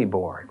incredibly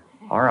bored.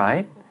 All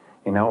right.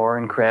 Or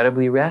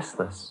incredibly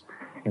restless.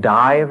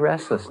 Die of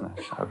restlessness.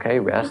 Okay,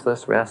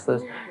 restless,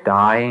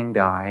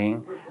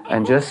 dying,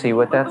 and just see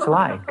what that's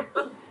like.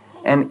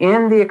 And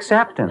in the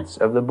acceptance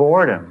of the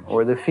boredom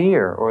or the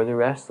fear or the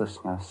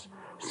restlessness,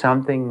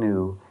 something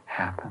new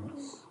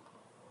happens.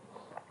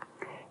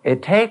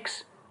 It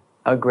takes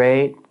a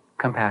great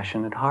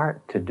compassionate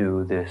heart to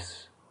do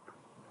this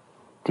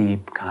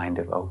deep kind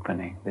of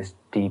opening, this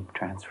deep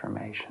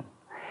transformation.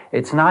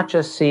 It's not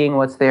just seeing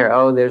what's there.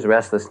 Oh, there's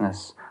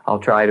restlessness, I'll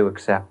try to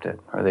accept it.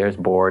 Or there's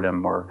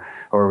boredom or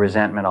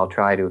resentment, I'll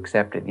try to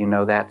accept it. You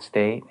know that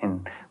state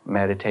in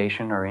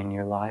meditation or in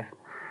your life?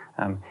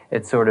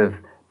 It's sort of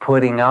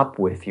putting up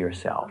with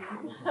yourself.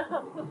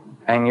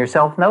 And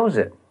yourself knows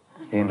it,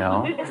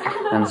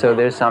 And so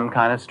there's some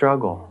kind of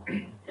struggle.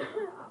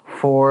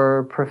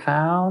 For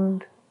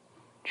profound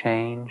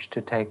change to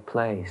take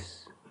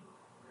place,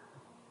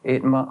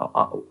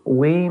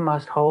 we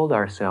must hold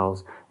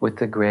ourselves with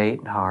the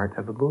great heart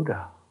of a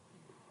Buddha.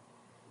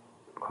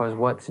 Because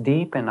what's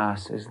deep in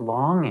us is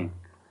longing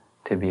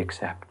to be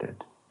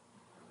accepted.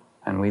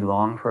 And we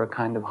long for a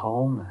kind of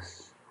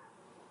wholeness.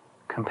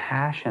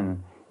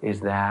 Compassion is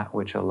that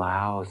which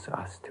allows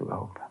us to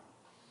open.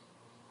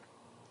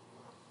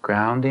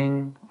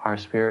 Grounding our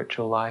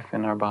spiritual life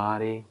in our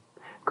body,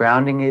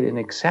 grounding it in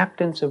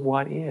acceptance of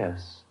what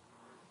is,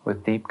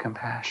 with deep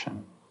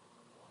compassion.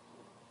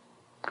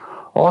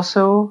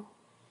 Also,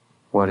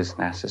 what is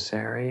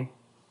necessary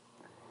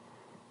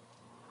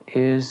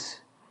is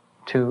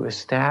to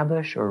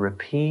establish or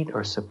repeat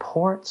or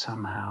support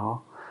somehow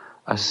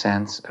a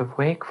sense of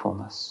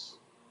wakefulness,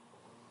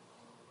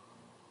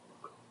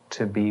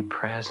 to be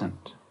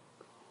present.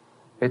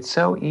 It's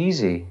so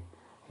easy,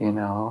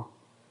 not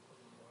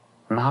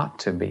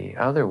to be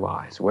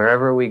otherwise.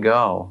 Wherever we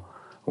go,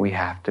 we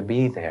have to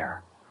be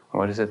there.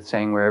 What is it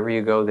saying? Wherever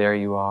you go, there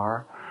you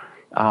are.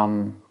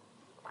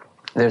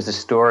 There's a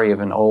story of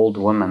an old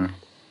woman,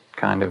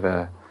 kind of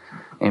a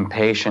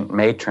impatient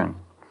matron,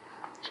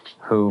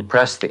 who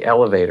pressed the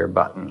elevator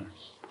button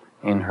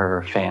in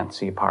her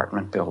fancy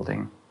apartment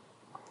building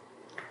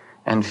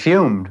and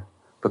fumed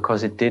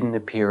because it didn't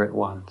appear at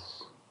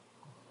once.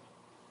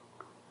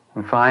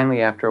 And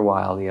finally, after a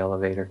while, the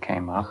elevator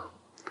came up,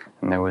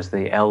 and there was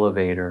the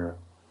elevator,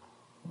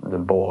 the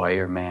boy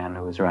or man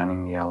who was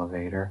running the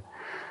elevator,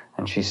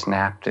 and she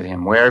snapped at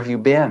him, "Where have you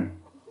been?"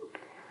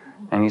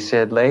 And he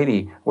said,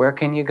 "Lady, where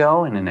can you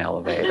go in an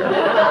elevator?"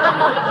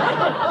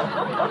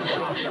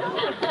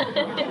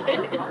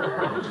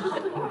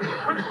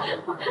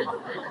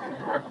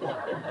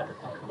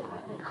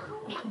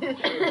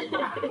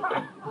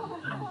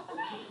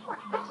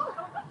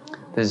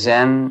 The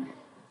Zen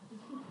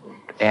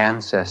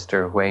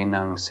ancestor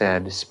Huineng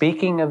said,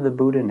 speaking of the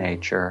Buddha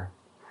nature,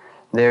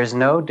 there's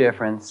no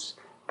difference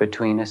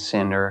between a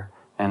sinner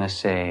and a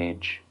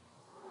sage.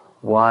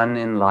 one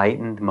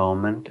enlightened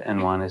moment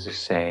and one is a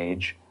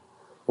sage,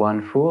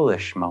 one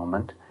foolish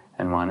moment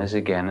and one is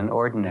again an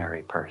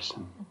ordinary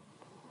person.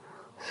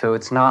 So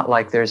it's not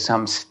like there's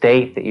some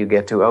state that you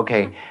get to,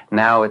 okay,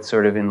 now it's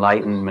sort of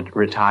enlightenment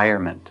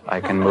retirement. I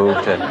can move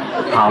to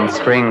Palm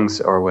Springs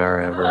or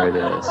wherever it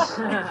is.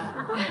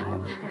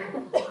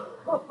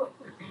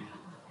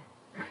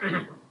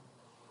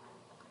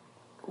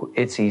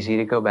 It's easy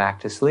to go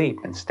back to sleep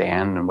and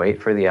stand and wait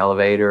for the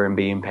elevator and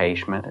be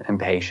impatient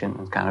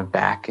and kind of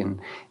back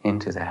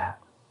into that.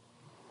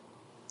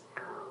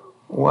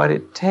 What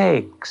it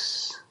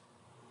takes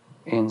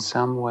in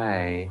some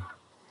way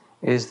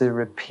is the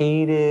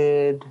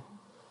repeated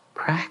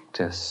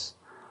practice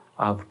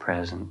of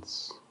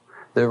presence,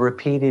 the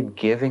repeated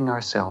giving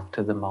ourselves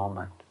to the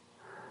moment,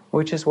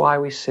 which is why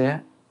we sit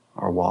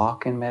or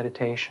walk in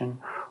meditation,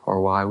 or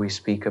why we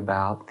speak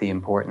about the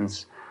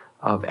importance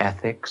of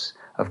ethics,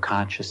 of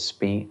conscious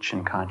speech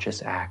and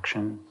conscious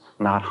action,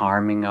 not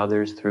harming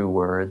others through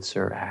words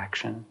or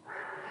action.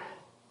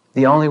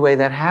 The only way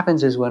that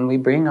happens is when we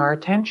bring our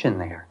attention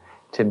there,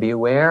 to be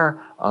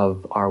aware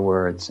of our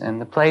words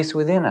and the place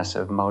within us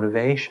of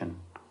motivation,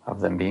 of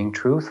them being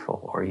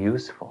truthful or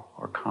useful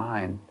or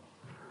kind.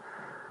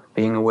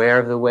 Being aware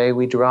of the way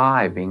we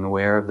drive, being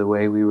aware of the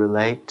way we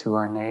relate to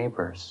our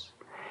neighbors.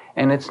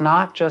 And it's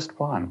not just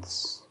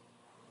once.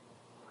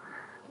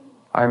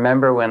 I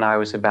remember when I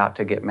was about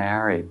to get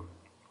married,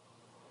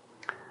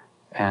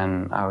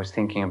 and I was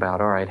thinking about,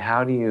 all right,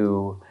 how do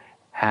you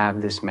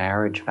have this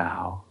marriage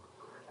vow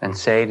and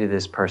say to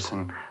this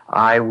person,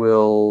 I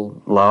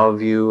will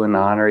love you and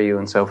honor you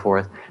and so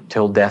forth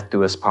till death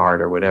do us part,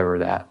 or whatever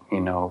that,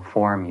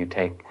 form you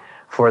take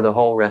for the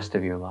whole rest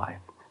of your life.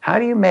 How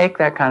do you make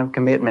that kind of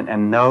commitment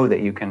and know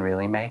that you can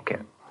really make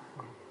it?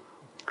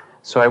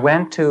 So I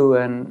went to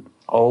an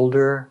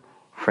older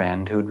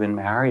friend who'd been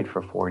married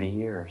for 40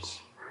 years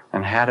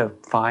and had a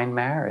fine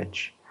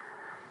marriage,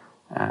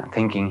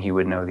 thinking he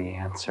would know the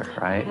answer,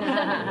 right?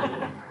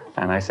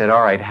 And I said,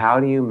 all right, how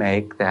do you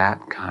make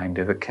that kind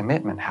of a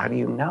commitment? How do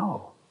you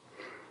know?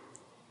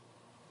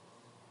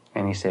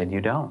 And he said,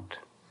 you don't.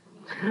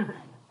 And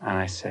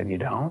I said, you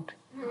don't?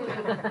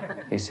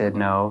 He said,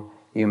 no,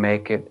 you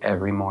make it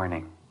every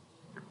morning.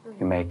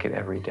 You make it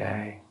every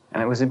day.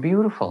 And it was a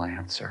beautiful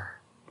answer.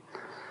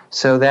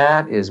 So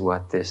that is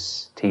what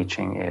this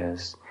teaching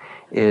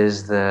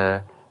is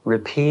the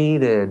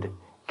repeated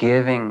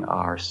giving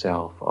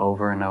ourselves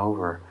over and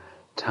over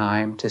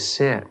time to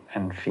sit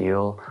and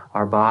feel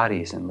our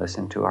bodies and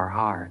listen to our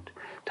heart,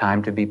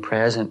 time to be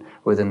present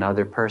with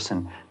another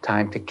person,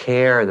 time to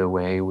care the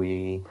way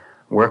we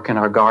work in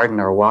our garden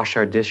or wash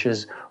our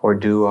dishes or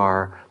do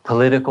our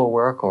political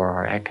work or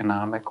our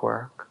economic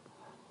work,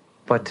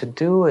 but to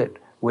do it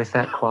with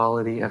that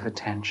quality of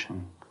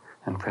attention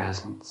and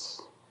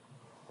presence.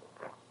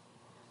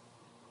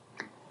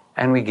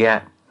 And we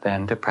get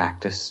then to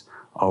practice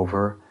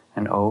over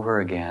and over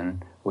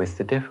again with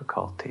the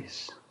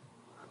difficulties.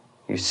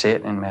 You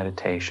sit in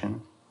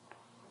meditation,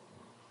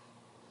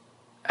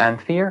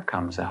 and fear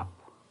comes up,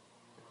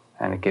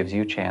 and it gives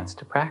you a chance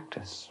to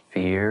practice.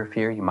 Fear,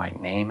 you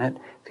might name it,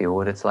 feel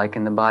what it's like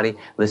in the body,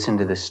 listen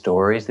to the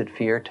stories that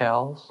fear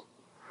tells.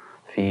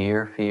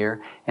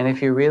 Fear, and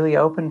if you're really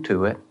open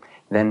to it,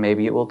 then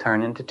maybe it will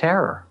turn into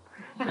terror.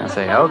 And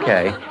say,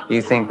 okay,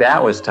 you think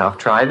that was tough,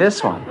 try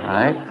this one,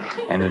 right?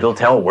 And it'll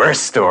tell worse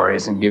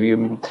stories and give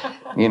you,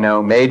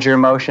 major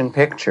motion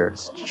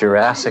pictures,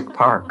 Jurassic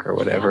Park or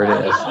whatever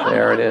it is.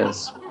 There it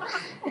is.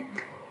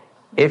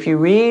 If you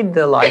read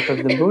the life of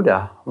the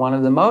Buddha, one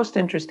of the most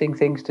interesting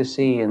things to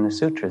see in the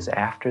sutras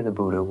after the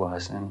Buddha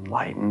was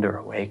enlightened or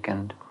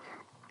awakened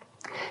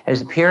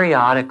is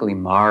periodically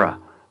Mara,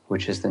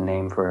 which is the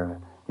name for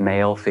a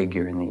male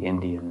figure in the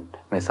Indian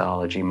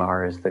mythology.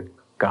 Mara is the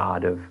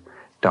god of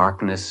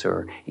darkness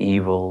or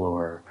evil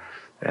or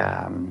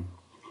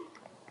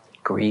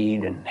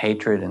greed and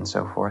hatred and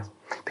so forth.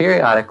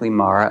 Periodically,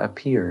 Mara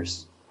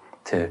appears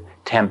to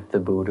tempt the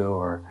Buddha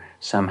or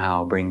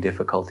somehow bring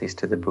difficulties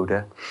to the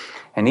Buddha.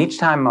 And each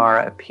time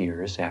Mara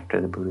appears after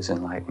the Buddha's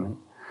enlightenment,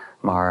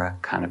 Mara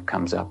kind of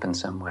comes up in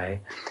some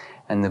way.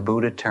 And the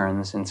Buddha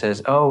turns and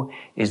says, oh,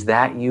 is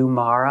that you,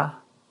 Mara?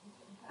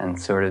 And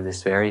sort of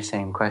this very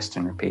same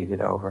question repeated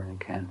over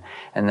and again.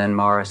 And then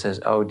Mara says,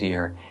 oh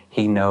dear,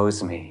 he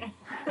knows me,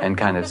 and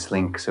kind of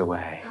slinks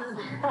away.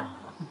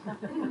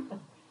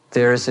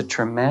 There is a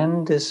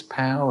tremendous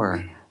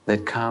power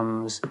that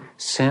comes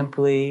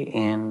simply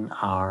in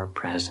our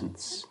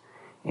presence,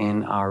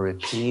 in our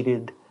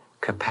repeated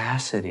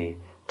capacity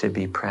to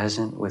be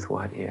present with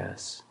what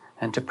is.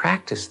 And to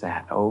practice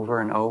that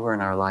over and over in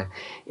our life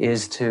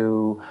is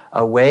to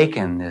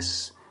awaken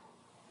this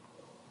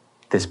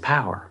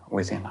power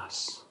within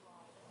us.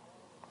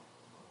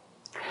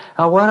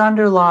 Now, what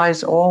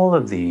underlies all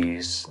of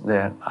these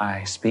that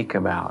I speak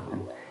about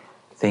and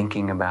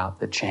thinking about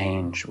the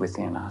change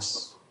within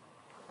us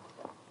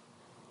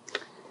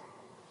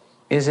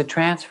is a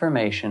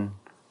transformation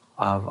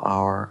of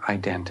our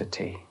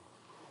identity.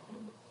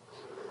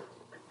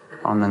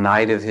 On the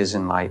night of his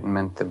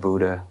enlightenment, the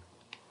Buddha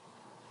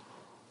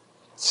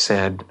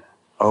said,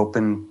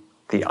 opened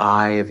the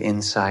eye of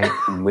insight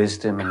and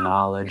wisdom and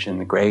knowledge and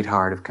the great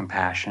heart of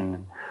compassion.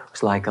 It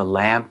was like a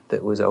lamp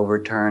that was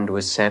overturned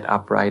was set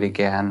upright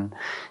again,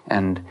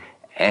 and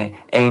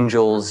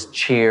angels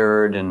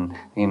cheered, and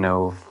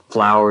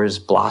flowers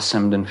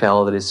blossomed and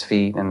fell at his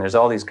feet, and there's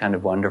all these kind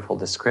of wonderful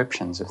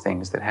descriptions of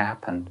things that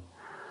happened.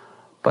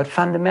 But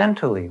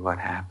fundamentally what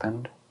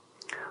happened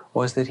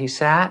was that he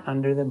sat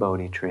under the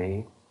Bodhi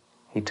tree,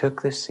 he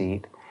took the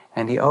seat,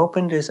 and he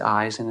opened his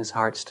eyes and his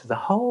heart to the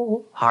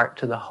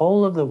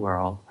whole of the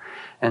world,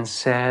 and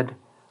said,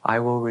 I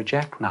will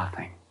reject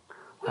nothing.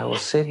 I will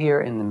sit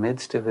here in the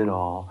midst of it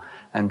all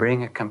and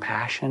bring a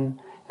compassion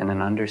and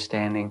an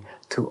understanding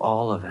to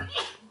all of it.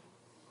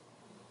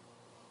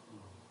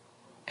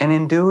 And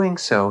in doing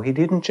so, he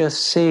didn't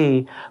just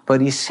see,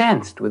 but he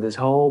sensed with his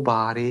whole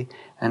body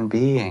and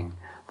being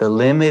the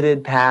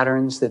limited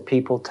patterns that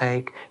people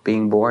take,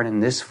 being born in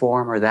this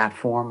form or that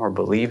form, or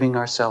believing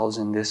ourselves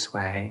in this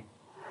way.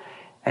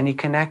 And he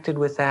connected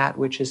with that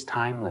which is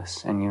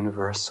timeless and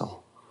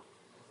universal.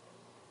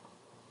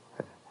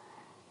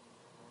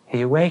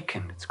 He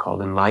awakened. It's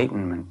called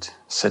enlightenment,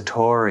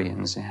 Satori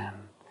in Zen.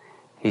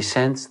 He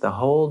sensed the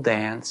whole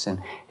dance and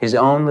his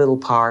own little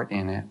part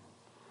in it,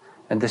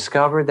 and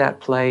discovered that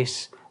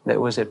place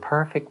that was at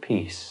perfect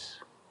peace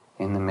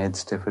in the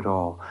midst of it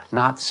all.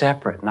 Not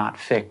separate, not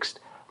fixed,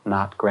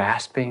 not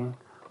grasping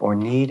or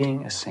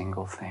needing a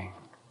single thing.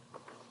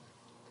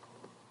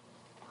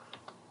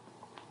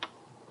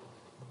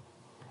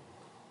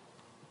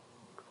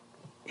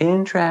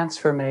 In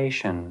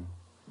transformation,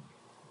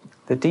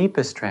 the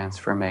deepest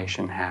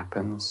transformation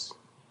happens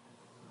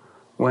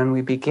when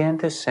we begin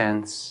to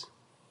sense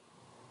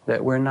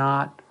that we're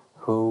not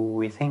who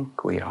we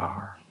think we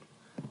are,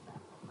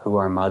 who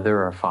our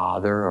mother or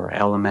father or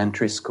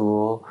elementary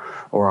school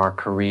or our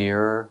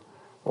career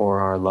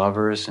or our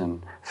lovers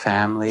and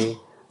family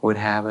would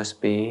have us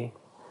be.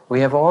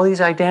 We have all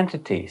these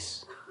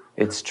identities.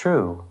 It's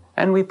true.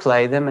 And we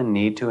play them and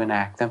need to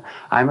enact them.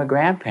 I'm a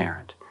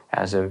grandparent.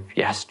 As of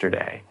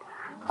yesterday,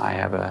 I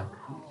have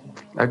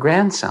a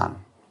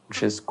grandson,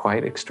 which is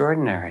quite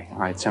extraordinary. All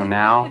right, so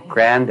now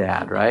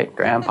granddad, right?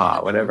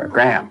 Grandpa, whatever,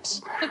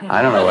 Gramps.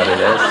 I don't know what it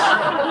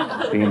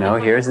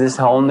is. Here's this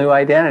whole new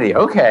identity.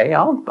 Okay,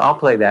 I'll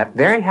play that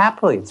very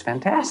happily. It's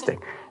fantastic.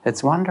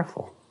 It's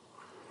wonderful.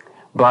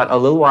 But a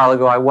little while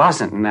ago I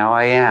wasn't, and now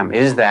I am.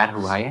 Is that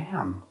who I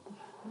am?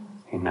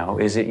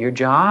 Is it your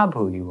job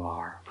who you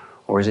are?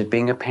 Or is it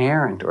being a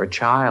parent or a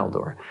child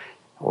or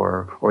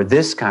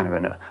this kind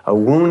of a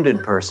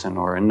wounded person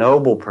or a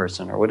noble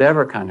person or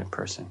whatever kind of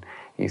person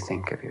you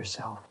think of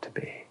yourself to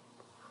be?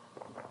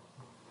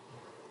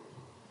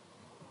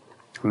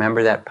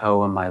 Remember that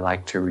poem I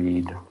like to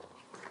read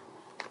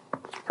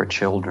for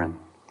children?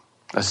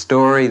 A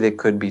story that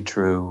could be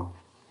true.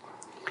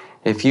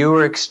 If you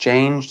were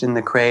exchanged in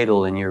the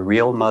cradle and your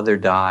real mother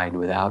died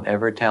without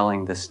ever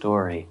telling the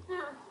story,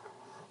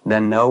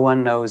 then no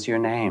one knows your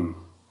name.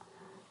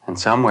 And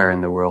somewhere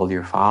in the world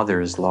your father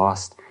is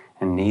lost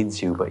and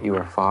needs you, but you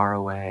are far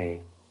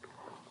away.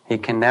 He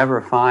can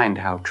never find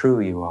how true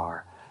you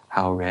are,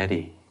 how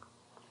ready.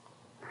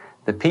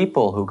 The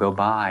people who go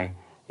by,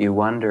 you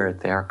wonder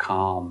at their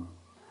calm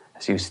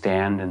as you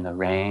stand in the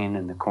rain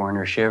in the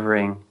corner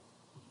shivering.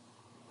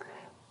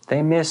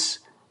 They miss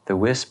the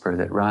whisper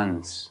that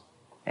runs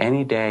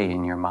any day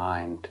in your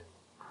mind.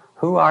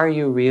 Who are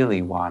you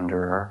really,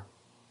 wanderer?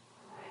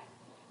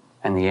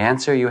 And the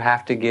answer you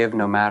have to give,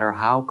 no matter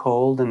how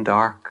cold and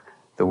dark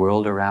the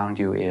world around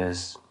you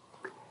is,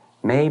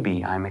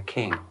 maybe I'm a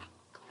king.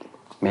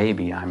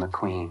 Maybe I'm a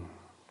queen.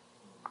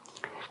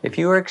 If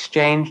you were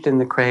exchanged in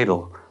the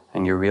cradle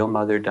and your real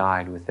mother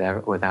died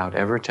without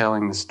ever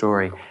telling the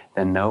story,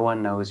 then no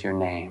one knows your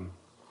name.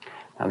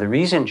 Now, the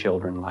reason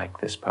children like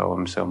this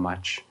poem so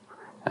much,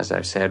 as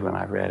I've said when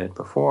I've read it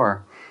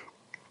before,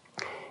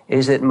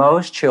 is that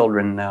most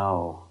children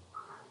know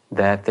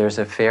that there's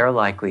a fair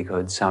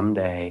likelihood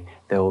someday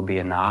there will be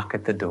a knock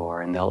at the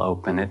door and they'll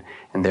open it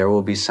and there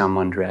will be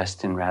someone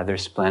dressed in rather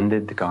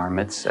splendid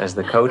garments as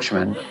the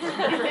coachman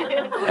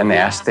and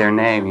ask their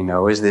name,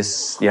 is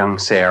this young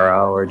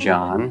Sarah or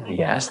John?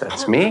 Yes,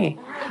 that's me.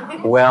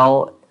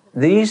 Well,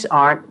 these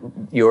aren't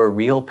your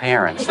real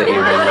parents that you've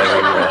been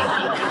living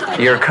with.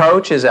 Your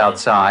coach is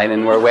outside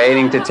and we're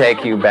waiting to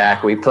take you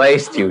back. We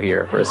placed you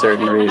here for a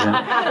certain reason.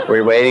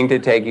 We're waiting to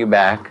take you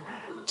back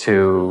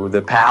to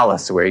the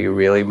palace where you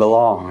really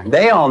belong.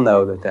 They all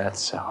know that that's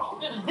so.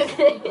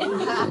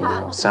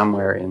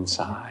 Somewhere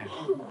inside.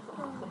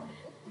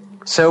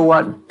 So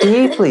what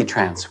deeply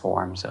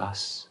transforms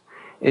us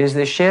is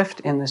the shift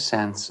in the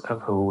sense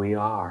of who we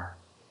are.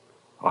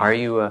 Are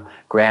you a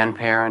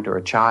grandparent or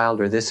a child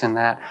or this and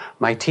that?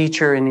 My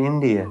teacher in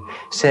India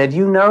said,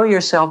 you know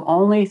yourself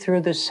only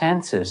through the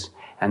senses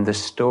and the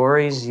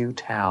stories you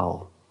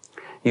tell.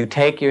 You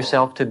take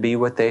yourself to be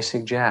what they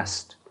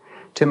suggest.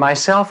 To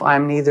myself,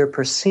 I'm neither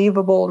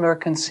perceivable nor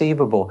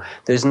conceivable.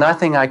 There's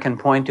nothing I can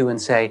point to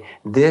and say,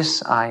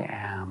 this I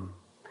am.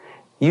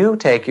 You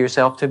take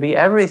yourself to be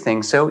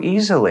everything so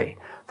easily.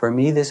 For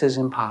me, this is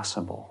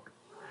impossible.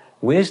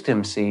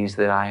 Wisdom sees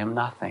that I am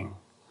nothing.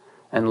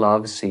 and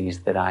love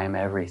sees that I am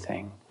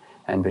everything,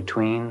 and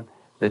between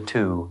the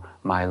two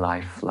my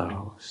life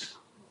flows.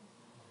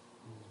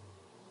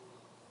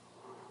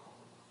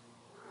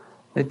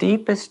 The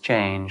deepest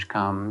change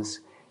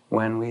comes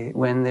when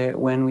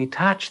we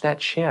touch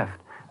that shift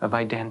of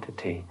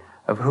identity,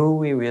 of who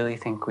we really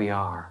think we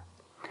are.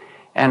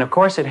 And of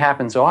course it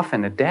happens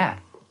often at death.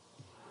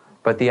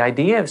 But the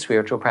idea of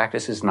spiritual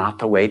practice is not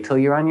to wait till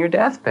you're on your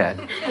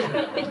deathbed.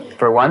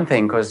 For one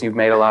thing, because you've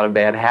made a lot of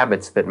bad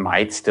habits that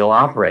might still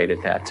operate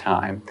at that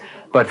time.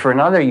 But for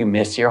another, you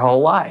miss your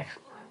whole life,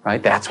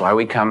 right? That's why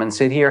we come and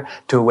sit here,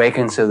 to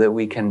awaken so that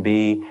we can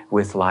be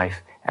with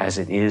life as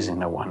it is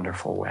in a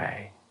wonderful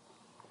way.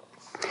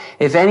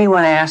 If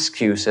anyone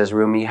asks you, says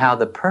Rumi, how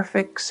the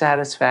perfect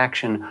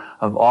satisfaction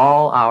of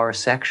all our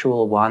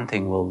sexual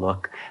wanting will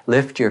look,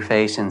 lift your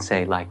face and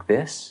say, like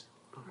this.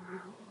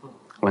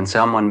 When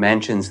someone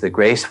mentions the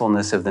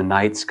gracefulness of the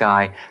night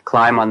sky,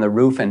 climb on the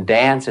roof and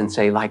dance and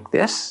say, like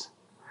this.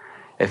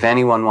 If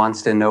anyone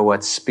wants to know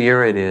what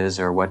spirit is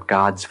or what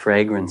God's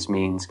fragrance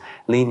means,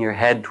 lean your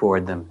head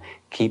toward them,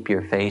 keep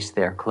your face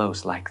there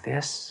close, like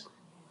this.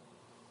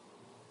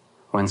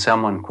 When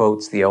someone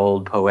quotes the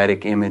old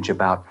poetic image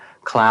about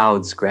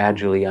clouds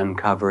gradually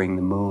uncovering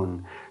the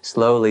moon,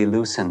 slowly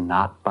loosen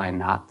knot by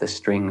knot the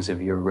strings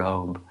of your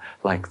robe,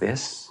 like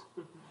this.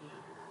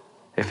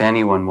 If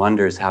anyone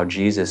wonders how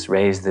Jesus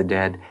raised the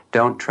dead,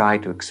 don't try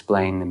to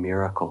explain the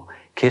miracle.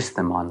 Kiss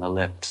them on the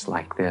lips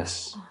like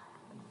this.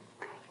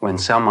 When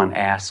someone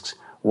asks,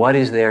 what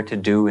is there to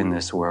do in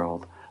this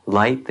world?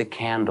 Light the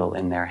candle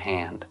in their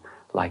hand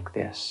like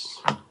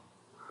this.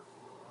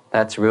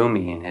 That's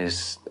Rumi in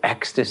his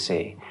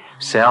ecstasy,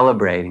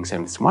 celebrating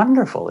something. It's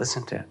wonderful,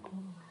 isn't it?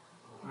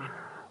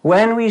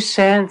 When we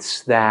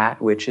sense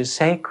that which is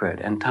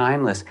sacred and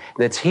timeless,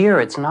 that's here,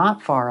 it's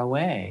not far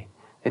away.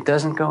 It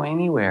doesn't go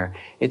anywhere.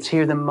 It's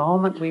here the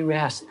moment we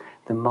rest,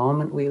 the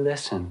moment we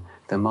listen,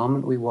 the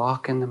moment we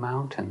walk in the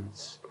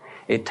mountains.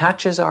 It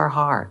touches our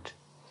heart.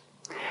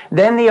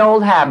 Then the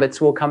old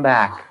habits will come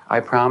back. I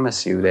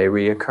promise you, they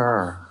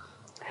reoccur.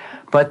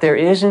 But there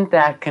isn't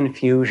that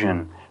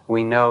confusion.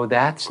 We know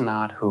that's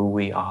not who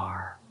we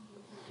are.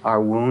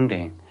 Our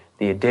wounding,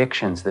 the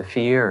addictions, the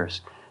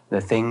fears,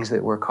 the things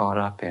that we're caught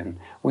up in.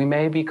 We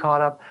may be caught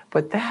up,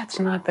 but that's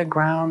not the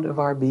ground of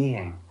our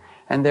being.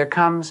 And there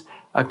comes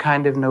a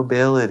kind of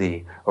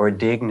nobility or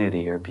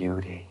dignity or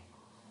beauty.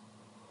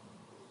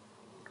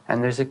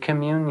 And there's a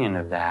communion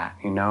of that.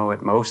 You know,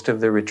 at most of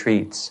the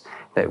retreats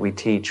that we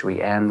teach,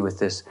 we end with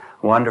this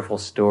wonderful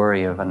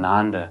story of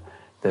Ananda,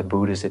 the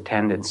Buddha's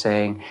attendant,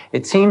 saying,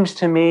 it seems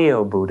to me,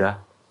 O Buddha,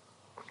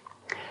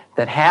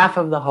 that half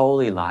of the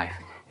holy life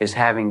is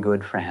having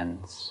good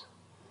friends.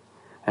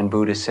 And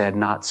Buddha said,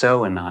 not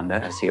so, Ananda,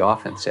 as he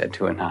often said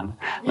to Ananda.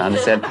 Ananda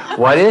said,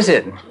 what is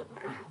it?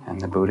 And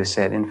the Buddha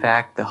said, in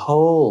fact, the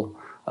whole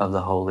of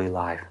the holy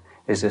life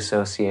is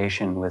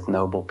association with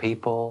noble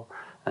people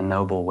and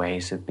noble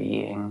ways of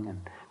being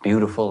and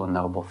beautiful and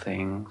noble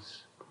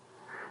things.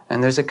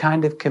 And there's a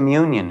kind of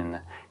communion in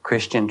the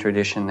Christian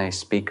tradition. They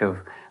speak of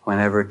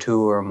whenever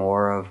two or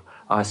more of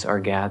us are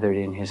gathered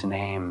in His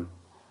name.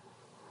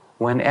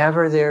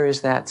 Whenever there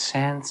is that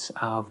sense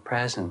of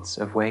presence,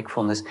 of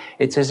wakefulness,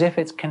 it's as if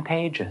it's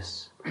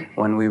contagious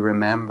when we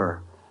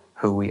remember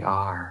who we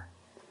are.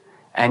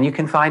 And you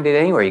can find it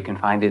anywhere. You can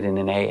find it in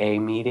an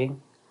AA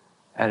meeting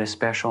at a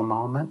special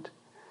moment,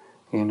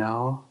 you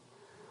know.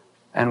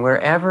 And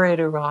wherever it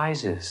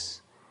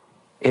arises,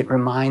 it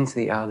reminds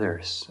the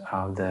others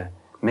of the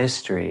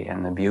mystery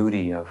and the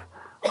beauty of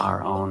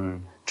our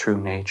own true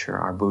nature,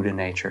 our Buddha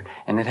nature.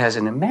 And it has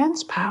an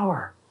immense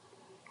power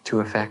to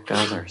affect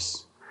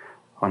others.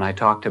 When I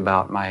talked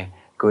about my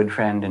good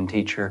friend and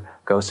teacher,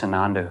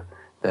 Ghosananda,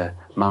 the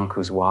monk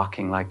who's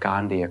walking like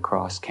Gandhi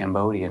across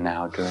Cambodia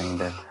now during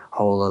the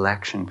whole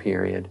election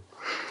period,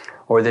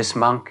 or this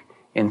monk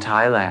in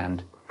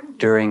Thailand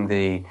during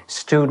the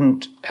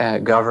student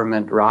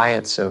government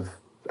riots of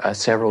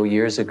several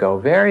years ago,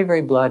 very,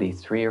 very bloody,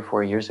 3 or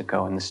 4 years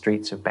ago in the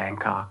streets of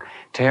Bangkok.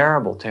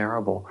 Terrible,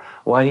 terrible.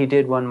 What he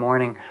did one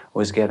morning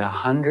was get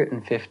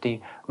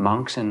 150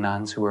 monks and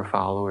nuns who were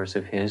followers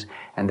of his,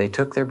 and they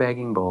took their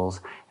begging bowls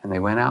and they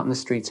went out in the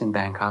streets in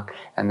Bangkok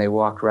and they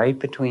walked right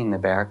between the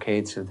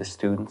barricades of the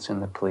students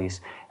and the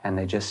police, and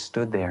they just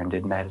stood there and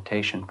did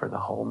meditation for the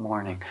whole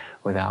morning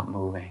without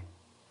moving.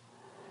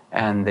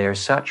 And there's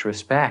such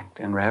respect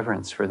and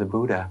reverence for the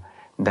Buddha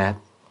that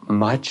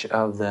much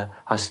of the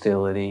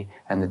hostility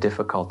and the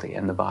difficulty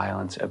and the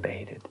violence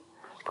abated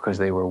because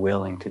they were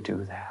willing to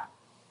do that.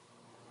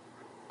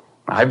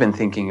 I've been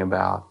thinking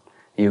about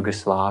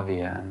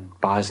Yugoslavia and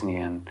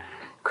Bosnia and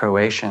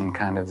Croatia and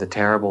kind of the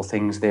terrible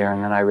things there,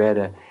 and then I read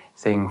a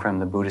thing from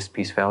the Buddhist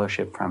Peace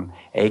Fellowship from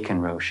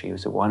Aiken Roshi, who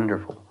was a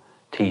wonderful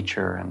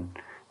teacher and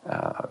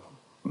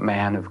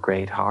man of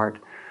great heart,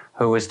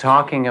 who was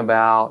talking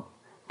about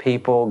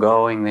people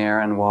going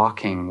there and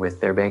walking with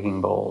their begging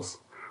bowls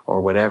or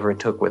whatever it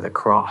took, with a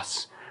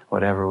cross,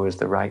 whatever was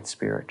the right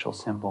spiritual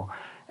symbol,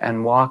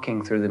 and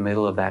walking through the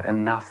middle of that,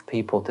 enough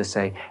people to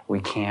say, we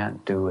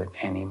can't do it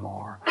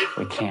anymore.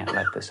 We can't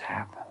let this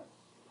happen.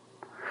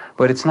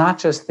 But it's not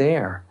just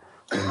there,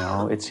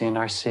 it's in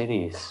our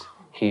cities,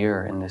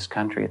 here in this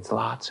country. It's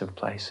lots of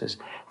places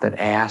that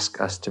ask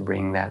us to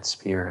bring that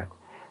spirit,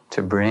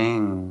 to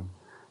bring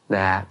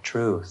that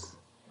truth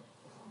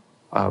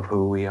of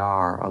who we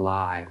are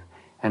alive.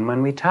 And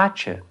when we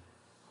touch it,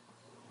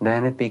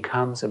 then it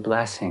becomes a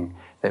blessing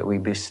that we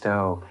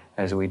bestow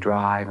as we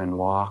drive and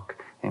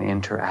walk and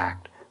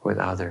interact with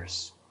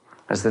others.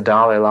 As the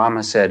Dalai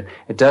Lama said,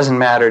 it doesn't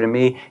matter to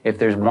me if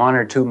there's 1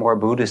 or 2 more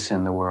Buddhists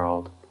in the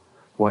world.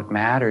 What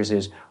matters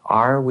is,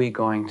 are we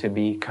going to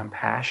be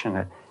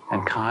compassionate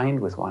and kind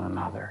with one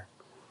another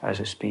as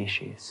a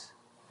species?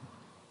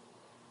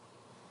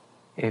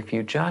 If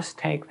you just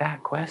take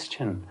that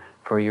question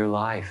for your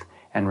life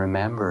and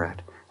remember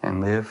it and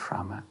live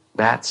from it,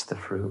 that's the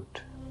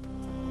fruit.